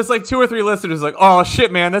 There's like 2 or 3 listeners like, oh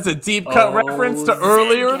shit, man, that's a deep cut reference to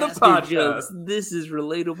earlier in the podcast. Jokes. This is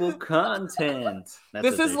relatable content.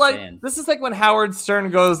 This is like when Howard Stern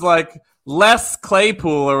goes like Les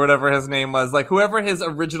Claypool or whatever his name was, like whoever his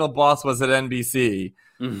original boss was at NBC.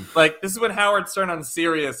 Like this is when Howard Stern on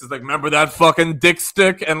Sirius is like, remember that fucking dick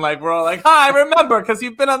stick? And like we're all like, hi, I remember because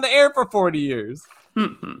you've been on the air for 40 years.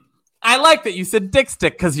 I like that you said dick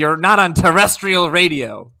stick because you're not on terrestrial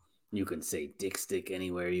radio. You can say dick stick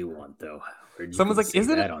anywhere you want, though. Someone's like,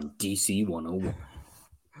 isn't it on DC 101?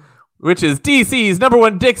 Which is DC's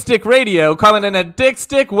 #1 dick stick radio, coming in at Dick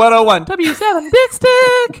Stick 101. W7 Dick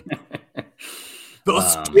Stick! The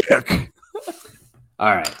stick!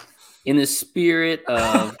 All right. In the spirit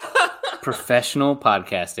of professional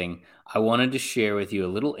podcasting, I wanted to share with you a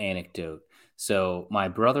little anecdote. So my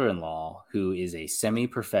brother-in-law, who is a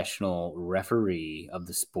semi-professional referee of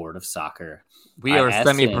the sport of soccer, We are a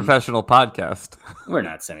semi-professional podcast. We're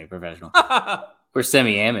not semi-professional. We're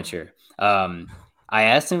semi-amateur. I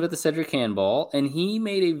asked him about the Cedric handball, and he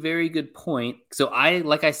made a very good point. So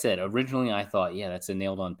like I said, originally I thought, yeah, that's a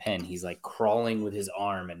nailed-on pen. He's like crawling with his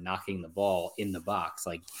arm and knocking the ball in the box.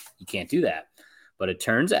 Like, you can't do that. But it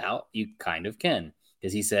turns out you kind of can.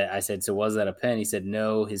 Because I said, so was that a pen? He said,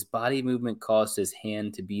 no, his body movement caused his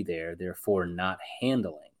hand to be there, therefore not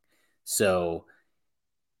handling. So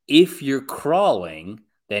if you're crawling,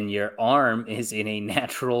 then your arm is in a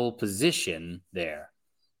natural position there.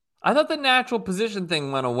 I thought the natural position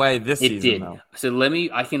thing went away this season. It did. Though. So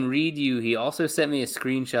I can read you. He also sent me a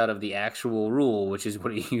screenshot of the actual rule, which is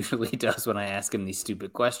what he usually does when I ask him these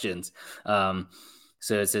stupid questions. So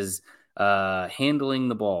it says, handling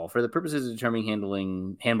the ball. For the purposes of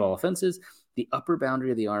determining handball offenses, the upper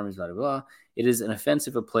boundary of the arm is blah, blah, blah. It is an offense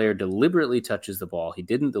if a player deliberately touches the ball. He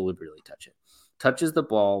didn't deliberately touch it. Touches the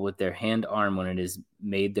ball with their hand arm when it has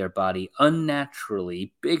made their body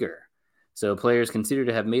unnaturally bigger. So players consider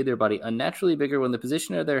to have made their body unnaturally bigger when the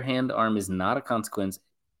position of their hand arm is not a consequence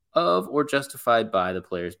of or justified by the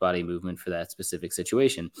player's body movement for that specific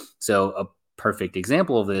situation. So a perfect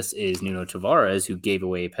example of this is Nuno Tavares, who gave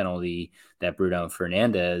away a penalty that Bruno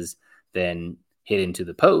Fernandes then hit into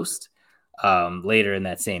the post later in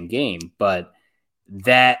that same game. But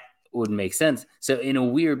that would make sense. So in a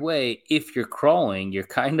weird way, if you're crawling, you're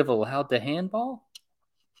kind of allowed to handball,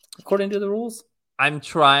 according to the rules. I'm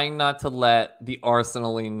trying not to let the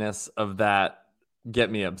Arsenaliness of that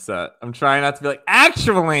get me upset. I'm trying not to be like,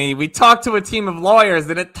 actually, we talked to a team of lawyers,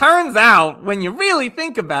 and it turns out, when you really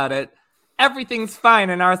think about it, everything's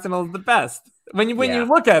fine, and Arsenal's the best. When you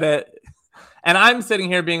look at it, and I'm sitting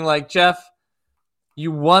here being like, Jeff,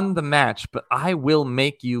 you won the match, but I will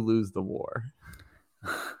make you lose the war.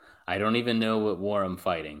 I don't even know what war I'm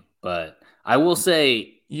fighting, but I will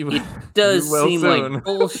say it does seem like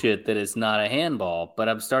bullshit that it's not a handball, but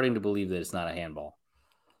I'm starting to believe that it's not a handball.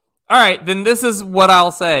 All right, then this is what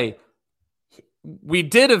I'll say. We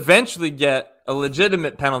did eventually get a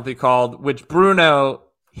legitimate penalty called, which Bruno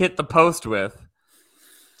hit the post with.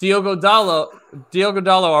 Diogo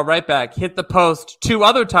Dallo, our right back, hit the post 2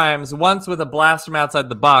 other times, once with a blast from outside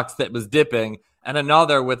the box that was dipping, and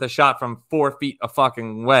another with a shot from 4 feet a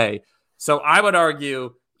fucking way. So I would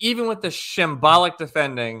argue, even with the shambolic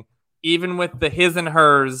defending, even with the his and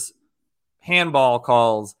hers handball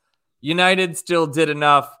calls, United still did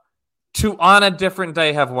enough to, on a different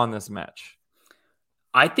day, have won this match.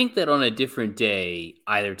 I think that on a different day,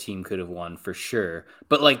 either team could have won for sure.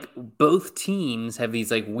 But like both teams have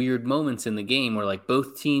these like weird moments in the game where like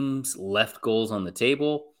both teams left goals on the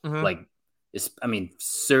table. Mm-hmm. Like,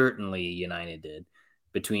 certainly United did.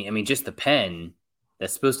 Just the pen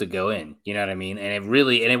that's supposed to go in, you know what I mean? And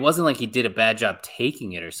it wasn't like he did a bad job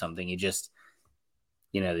taking it or something. He just,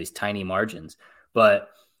 these tiny margins. But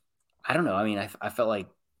I don't know. I mean, I felt like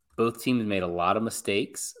both teams made a lot of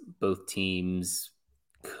mistakes. Both teams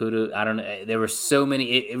could have, I don't know. There were so many.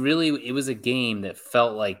 It was a game that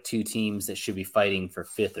felt like two teams that should be fighting for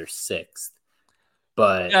 5th or 6th.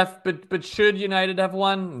 But Jeff, but should United have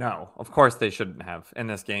won? No, of course they shouldn't have in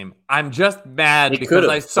this game. I'm just mad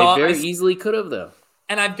because they easily could have though.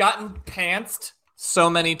 And I've gotten pantsed so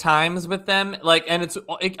many times with them.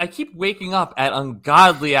 I keep waking up at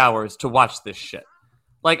ungodly hours to watch this shit.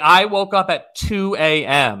 Like, I woke up at 2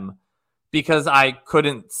 a.m. because I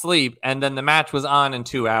couldn't sleep, and then the match was on in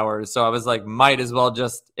 2 hours. So I was like, might as well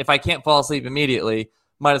just, if I can't fall asleep immediately,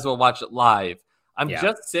 might as well watch it live. I'm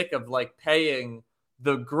just sick of like paying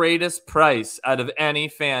the greatest price out of any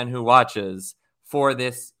fan who watches for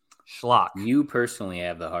this schlock. You personally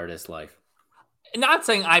have the hardest life. Not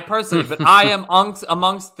saying I personally, but I am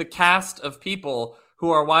amongst the cast of people who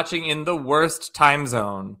are watching in the worst time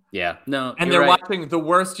zone. Yeah, no, and they're watching the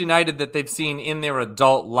worst United that they've seen in their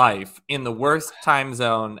adult life in the worst time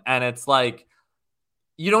zone. And it's like,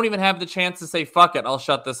 you don't even have the chance to say, fuck it, I'll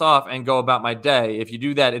shut this off and go about my day. If you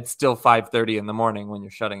do that, it's still 5:30 in the morning when you're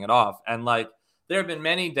shutting it off. And like, there have been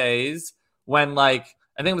many days when like,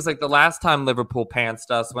 I think it was like the last time Liverpool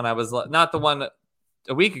pantsed us when I was not the one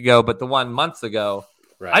a week ago, but the one months ago.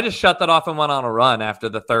 Right. I just shut that off and went on a run after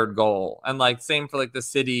the 3rd goal. And like, same for like the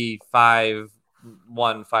City 5-1,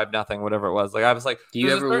 5-0, whatever it was. Like, I was like, do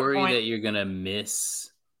you ever worry that you're going to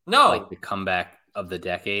miss like the comeback of the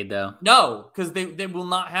decade though? No, because they will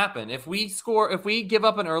not happen. If we give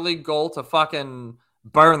up an early goal to fucking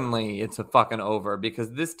Burnley, it's a fucking over,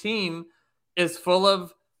 because this team is full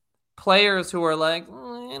of players who are like,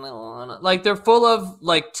 like they're full of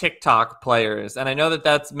like TikTok players, and I know that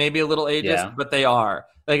that's maybe a little ageist, Yeah. but they are.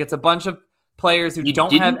 Like it's a bunch of players who You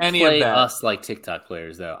don't have didn't any of play that. us like TikTok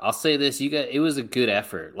players, though. I'll say this: it was a good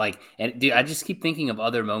effort. Like, and dude, I just keep thinking of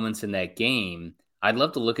other moments in that game. I'd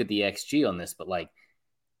love to look at the XG on this, but like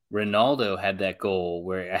Ronaldo had that goal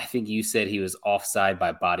where I think you said he was offside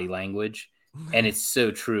by body language, and it's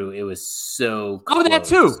so true. It was so close. Oh, that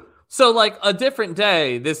too. So like a different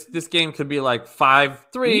day, this game could be like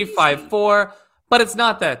 5-3, 5-4, but it's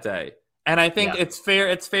not that day. And I think it's fair.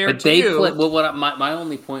 It's fair but to they you. play. Well, my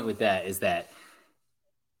only point with that is that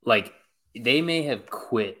like they may have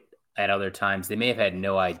quit at other times. They may have had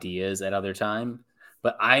no ideas at other time,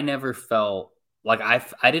 but I never felt like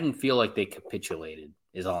I didn't feel like they capitulated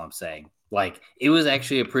is all I'm saying. Like it was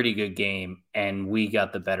actually a pretty good game and we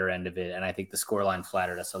got the better end of it. And I think the scoreline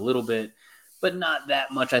flattered us a little bit, but not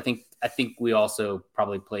that much. I think we also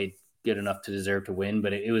probably played good enough to deserve to win,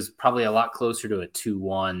 but it was probably a lot closer to a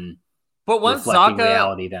 2-1. But once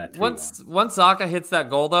reality than a 3-1. once Zaka hits that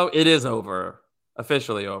goal, though, it is over.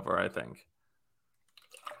 Officially over, I think.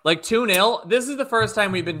 Like 2-0. This is the first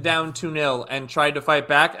time we've been down 2-0 and tried to fight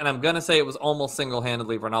back. And I'm going to say it was almost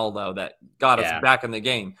single-handedly Ronaldo that got us back in the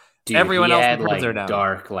game. Dude, everyone else had like are down.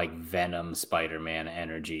 Dark, like Venom Spider-Man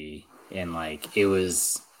energy. And like it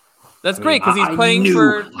was... That's great because he's playing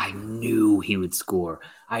for... I knew he would score.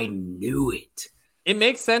 I knew it. It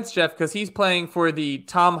makes sense, Jeff, because he's playing for the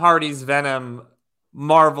Tom Hardy's Venom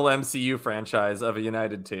Marvel MCU franchise of a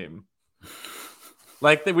United team.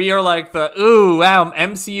 Like we are like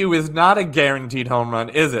MCU is not a guaranteed home run,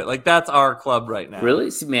 is it? Like that's our club right now. Really?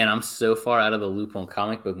 See, man, I'm so far out of the loop on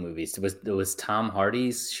comic book movies. Was Tom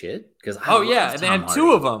Hardy's shit? Because and they had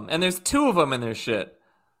two of them, and there's two of them in their shit.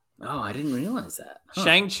 Oh, I didn't realize that. Huh.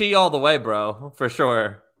 Shang-Chi all the way, bro, for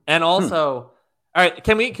sure. And also, all right,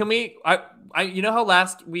 can we? I you know how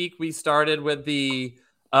last week we started with the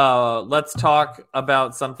let's talk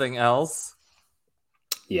about something else.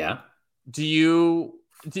 Yeah. Do you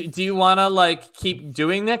want to like keep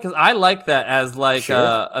doing that? Because I like that as like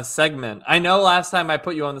a segment. I know last time I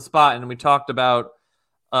put you on the spot and we talked about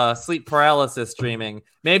sleep paralysis streaming.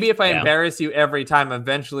 Maybe if I embarrass you every time,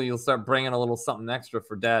 eventually you'll start bringing a little something extra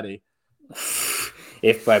for daddy.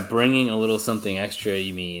 If by bringing a little something extra,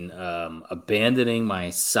 you mean abandoning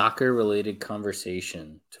my soccer-related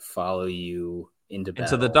conversation to follow you into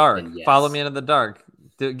the dark. Yes. Follow me into the dark.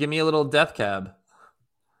 Give me a little death cab.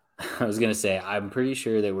 I was going to say, I'm pretty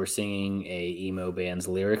sure that we're singing a emo band's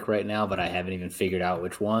lyric right now, but I haven't even figured out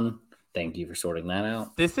which one. Thank you for sorting that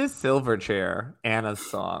out. This is Silverchair, Anna's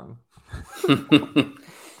song. Did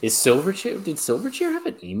Silverchair have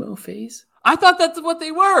an emo phase? I thought that's what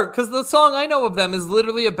they were, because the song I know of them is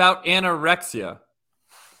literally about anorexia.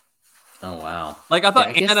 Oh, wow. Like, I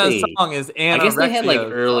thought Anna's song is anorexia. I guess they had, like,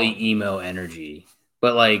 early emo energy.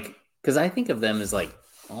 But, like, because I think of them as, like,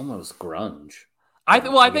 almost grunge. I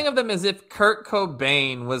think of them as if Kurt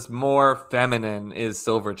Cobain was more feminine. Is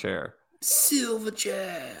Silverchair?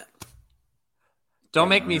 Don't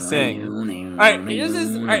make me sing. All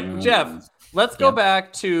right, Jeff. Let's go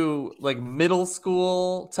back to like middle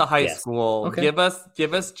school to high school. Okay. Give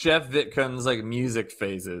us Jeff Vitkun's like music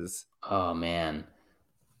phases. Oh man,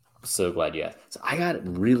 I'm so glad you asked. So I got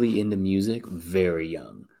really into music very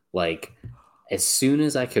young. Like as soon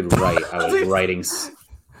as I could write, I was writing.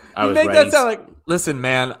 That sound like, listen,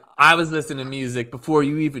 man, I was listening to music before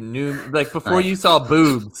you even knew, like before you saw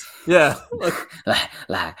boobs. Yeah.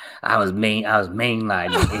 like I was mainlining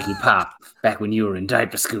Iggy Pop back when you were in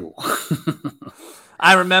diaper school.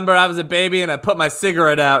 I remember I was a baby and I put my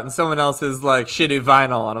cigarette out and someone else's like shitty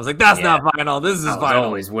vinyl. And I was like, that's not vinyl. This is vinyl. I was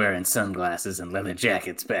always wearing sunglasses and leather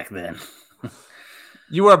jackets back then.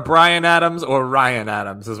 You are Bryan Adams or Ryan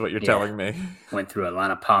Adams is what you're telling me. Went through a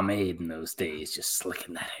lot of pomade in those days, just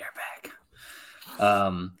slicking that hair back.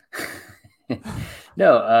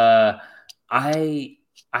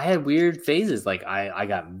 I had weird phases. Like I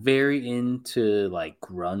got very into like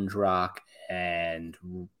grunge rock and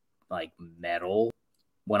like metal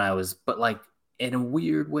when I was, but like in a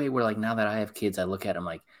weird way where like now that I have kids, I look at them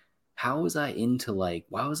like, how was I into like,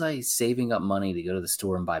 why was I saving up money to go to the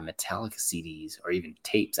store and buy Metallica CDs or even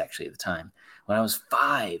tapes actually at the time when I was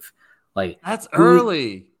 5? Like that's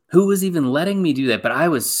early. Who was even letting me do that? But I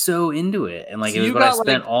was so into it. And like, it was what I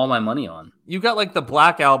spent all my money on. You got like the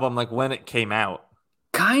Black Album, like when it came out.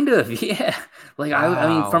 Kind of. Yeah. Like, wow. I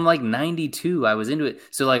mean, from like 92, I was into it.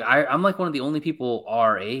 So like, I'm like one of the only people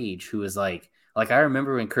our age who was like I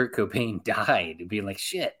remember when Kurt Cobain died being like,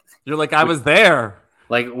 shit. You're like, I was there.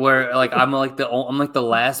 Like where like I'm like the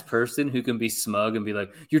last person who can be smug and be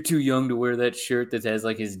like, you're too young to wear that shirt that has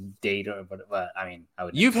like his date or but I mean I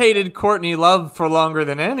would. You've hated Courtney Love for longer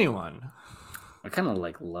than anyone. I kind of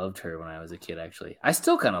like loved her when I was a kid. Actually, I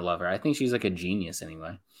still kind of love her. I think she's like a genius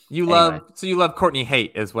anyway. You love Courtney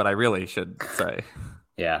Hate is what I really should say.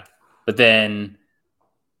 Yeah, but then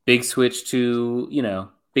big switch to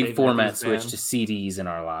big Dave format Matthews switch Band. to CDs in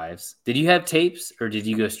our lives. Did you have tapes or did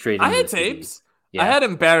you go straight into I had the tapes. CDs? Yeah. I had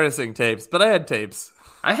embarrassing tapes, but I had tapes.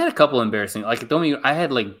 I had a couple embarrassing. Like don't me. I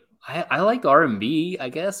had like I liked R&B, I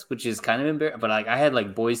guess, which is kind of embarrassing. But like I had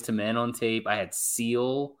like Boys to Men on tape. I had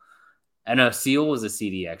Seal. I know Seal was a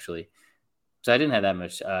CD actually, so I didn't have that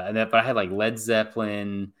much. But I had like Led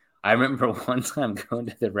Zeppelin. I remember one time going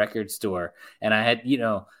to the record store and I had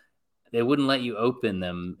they wouldn't let you open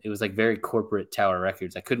them. It was like very corporate Tower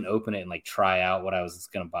Records. I couldn't open it and like try out what I was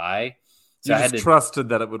going to buy. So You I had just to trusted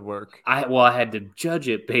that it would work. I had to judge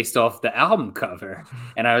it based off the album cover.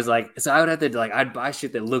 And I was like, so I would have to like, I'd buy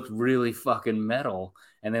shit that looked really fucking metal.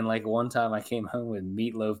 And then like one time I came home with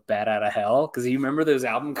Meatloaf Bat Out of Hell. Cause you remember those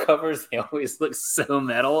album covers? They always look so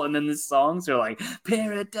metal. And then the songs are like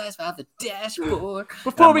Paradise by the Dashboard.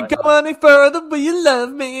 Before we go any further, will you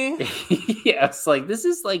love me? Yeah. It's like, this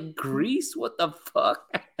is like Grease. What the fuck?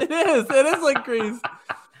 It is like Grease.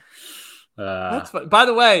 That's fun. By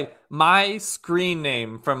the way, my screen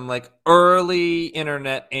name from like early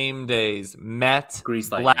internet AIM days, Met Grease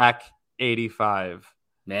Black 85.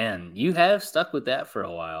 Man, you have stuck with that for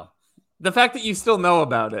a while. The fact that you still know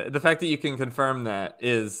about it, the fact that you can confirm that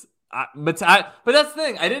is, but that's the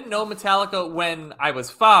thing. I didn't know Metallica when I was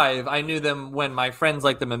 5. I knew them when my friends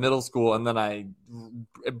liked them in middle school, and then I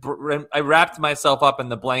wrapped myself up in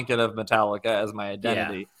the blanket of Metallica as my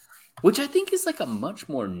identity. Yeah. Which I think is like a much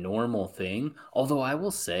more normal thing. Although I will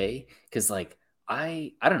say, because like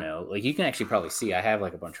I don't know, like you can actually probably see I have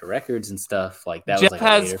like a bunch of records and stuff like that. Jeff was, like,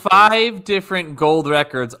 has 5 different gold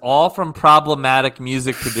records, all from problematic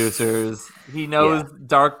music producers. He knows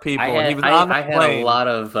dark people. He was on the I had plane. a lot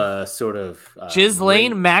of sort of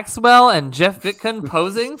Ghislaine Maxwell and Jeff Vitkin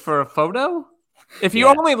posing for a photo. If you're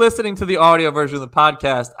only listening to the audio version of the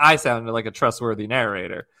podcast, I sounded like a trustworthy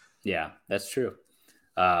narrator. Yeah, that's true.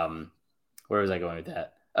 Where was I going with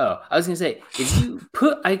that? Oh, I was gonna say, if you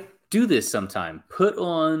I do this sometime, put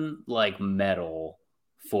on like metal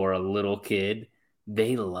for a little kid,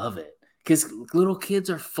 they love it. Because little kids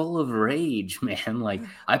are full of rage, man. Like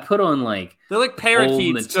I put on like they're like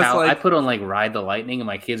parakeets. Just like I put on like Ride the Lightning, and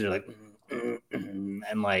my kids are like,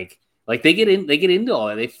 and like they get into all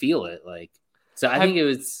that. They feel it. Like so, I think it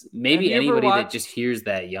was maybe anybody that just hears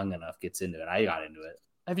that young enough gets into it. I got into it.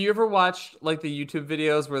 Have you ever watched like the YouTube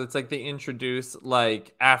videos where it's like they introduce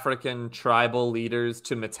like African tribal leaders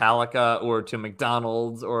to Metallica or to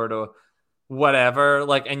McDonald's or to whatever,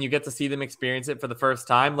 like, and you get to see them experience it for the first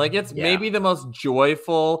time? Like it's maybe the most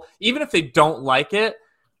joyful, even if they don't like it,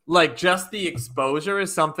 like just the exposure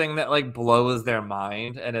is something that like blows their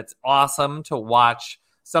mind. And it's awesome to watch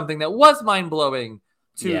something that was mind blowing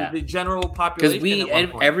to the general population. Because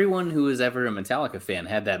everyone who was ever a Metallica fan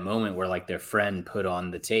had that moment where like their friend put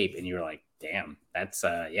on the tape and you were like, damn, that's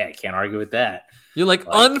I can't argue with that. You're like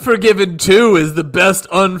Unforgiven 2 is the best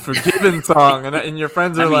Unforgiven song, and your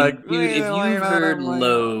friends are like, dude, if you've heard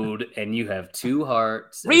Load and you have 2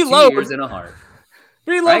 hearts, Reload, 2 ears and a heart.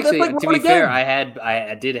 Reload. Actually, like to be fair,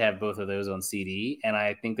 I did have both of those on CD, and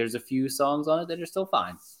I think there's a few songs on it that are still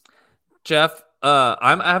fine. Jeff,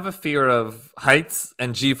 I have a fear of heights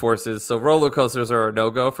and G-forces, so roller coasters are a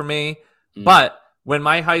no-go for me. But when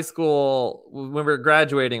my high school, when we were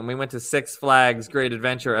graduating, and we went to Six Flags Great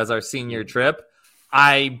Adventure as our senior trip,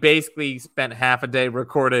 I basically spent half a day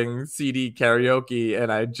recording CD karaoke,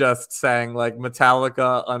 and I just sang like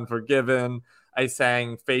Metallica, Unforgiven. I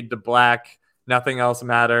sang Fade to Black, Nothing Else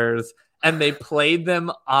Matters, and they played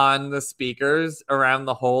them on the speakers around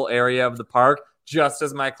the whole area of the park just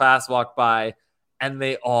as my class walked by, and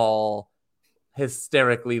they all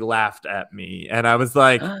hysterically laughed at me. And I was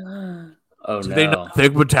like, do they not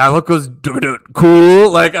think Metallica's doing it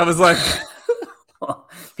cool? Like, I was like...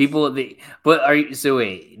 they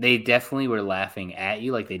definitely were laughing at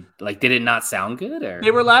you? Did it not sound good? Or?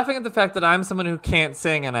 They were laughing at the fact that I'm someone who can't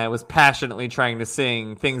sing, and I was passionately trying to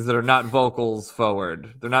sing things that are not vocals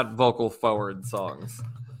forward. They're not vocal forward songs.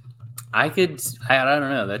 I don't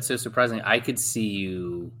know. That's so surprising. I could see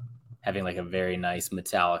you having like a very nice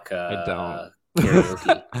Metallica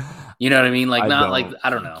karaoke. You know what I mean? Like I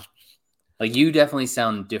don't know. Like you definitely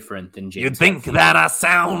sound different than James. You think Hetfield. That I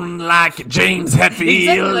sound like James Hetfield?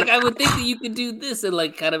 Exactly. Like I would think that you could do this and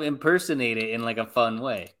like kind of impersonate it in like a fun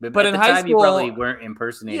way. But in at the high time, school, you probably weren't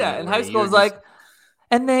impersonating. Yeah, in high school, it was like,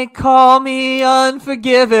 and they call me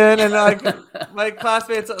Unforgiven. And like my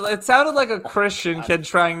classmates, it sounded like a Christian kid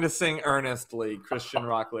trying to sing earnestly Christian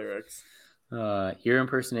rock lyrics. Your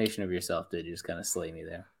impersonation of yourself did just kind of slay me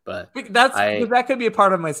there. But that could be a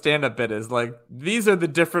part of my stand-up bit, is like, these are the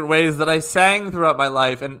different ways that I sang throughout my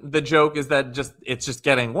life, and the joke is that it's just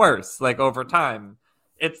getting worse, like, over time.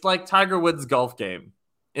 It's like Tiger Woods' golf game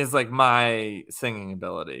is like my singing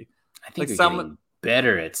ability. I think you're getting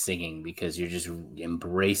better at singing because you're just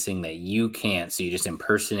embracing that you can't, so you just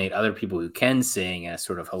impersonate other people who can sing in a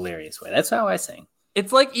sort of hilarious way. That's how I sing.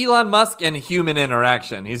 It's like Elon Musk and human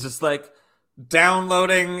interaction. He's just like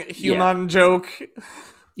downloading human joke.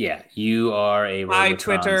 Yeah, you are a my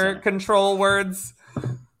Twitter control words.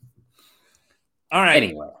 All right.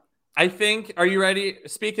 Anyway, I think. Are you ready?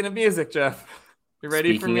 Speaking of music, Jeff, you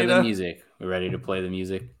ready for me to? Speaking of the music, we're ready to play the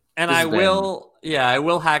music. And I will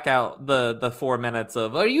hack out the 4 minutes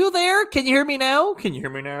of. Are you there? Can you hear me now? Can you hear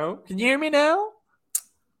me now? Can you hear me now?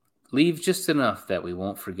 Leave just enough that we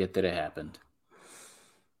won't forget that it happened.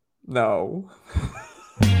 No.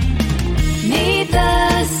 Meet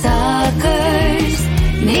the Suckers.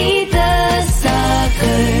 Meet the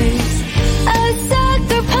Suckers. A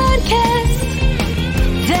soccer podcast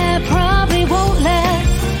that probably won't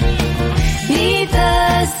last. Meet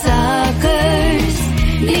the Suckers.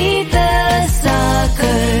 Meet the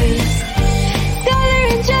Suckers.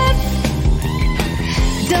 Skylar and Jeff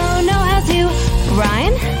don't know how to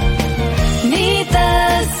rhyme.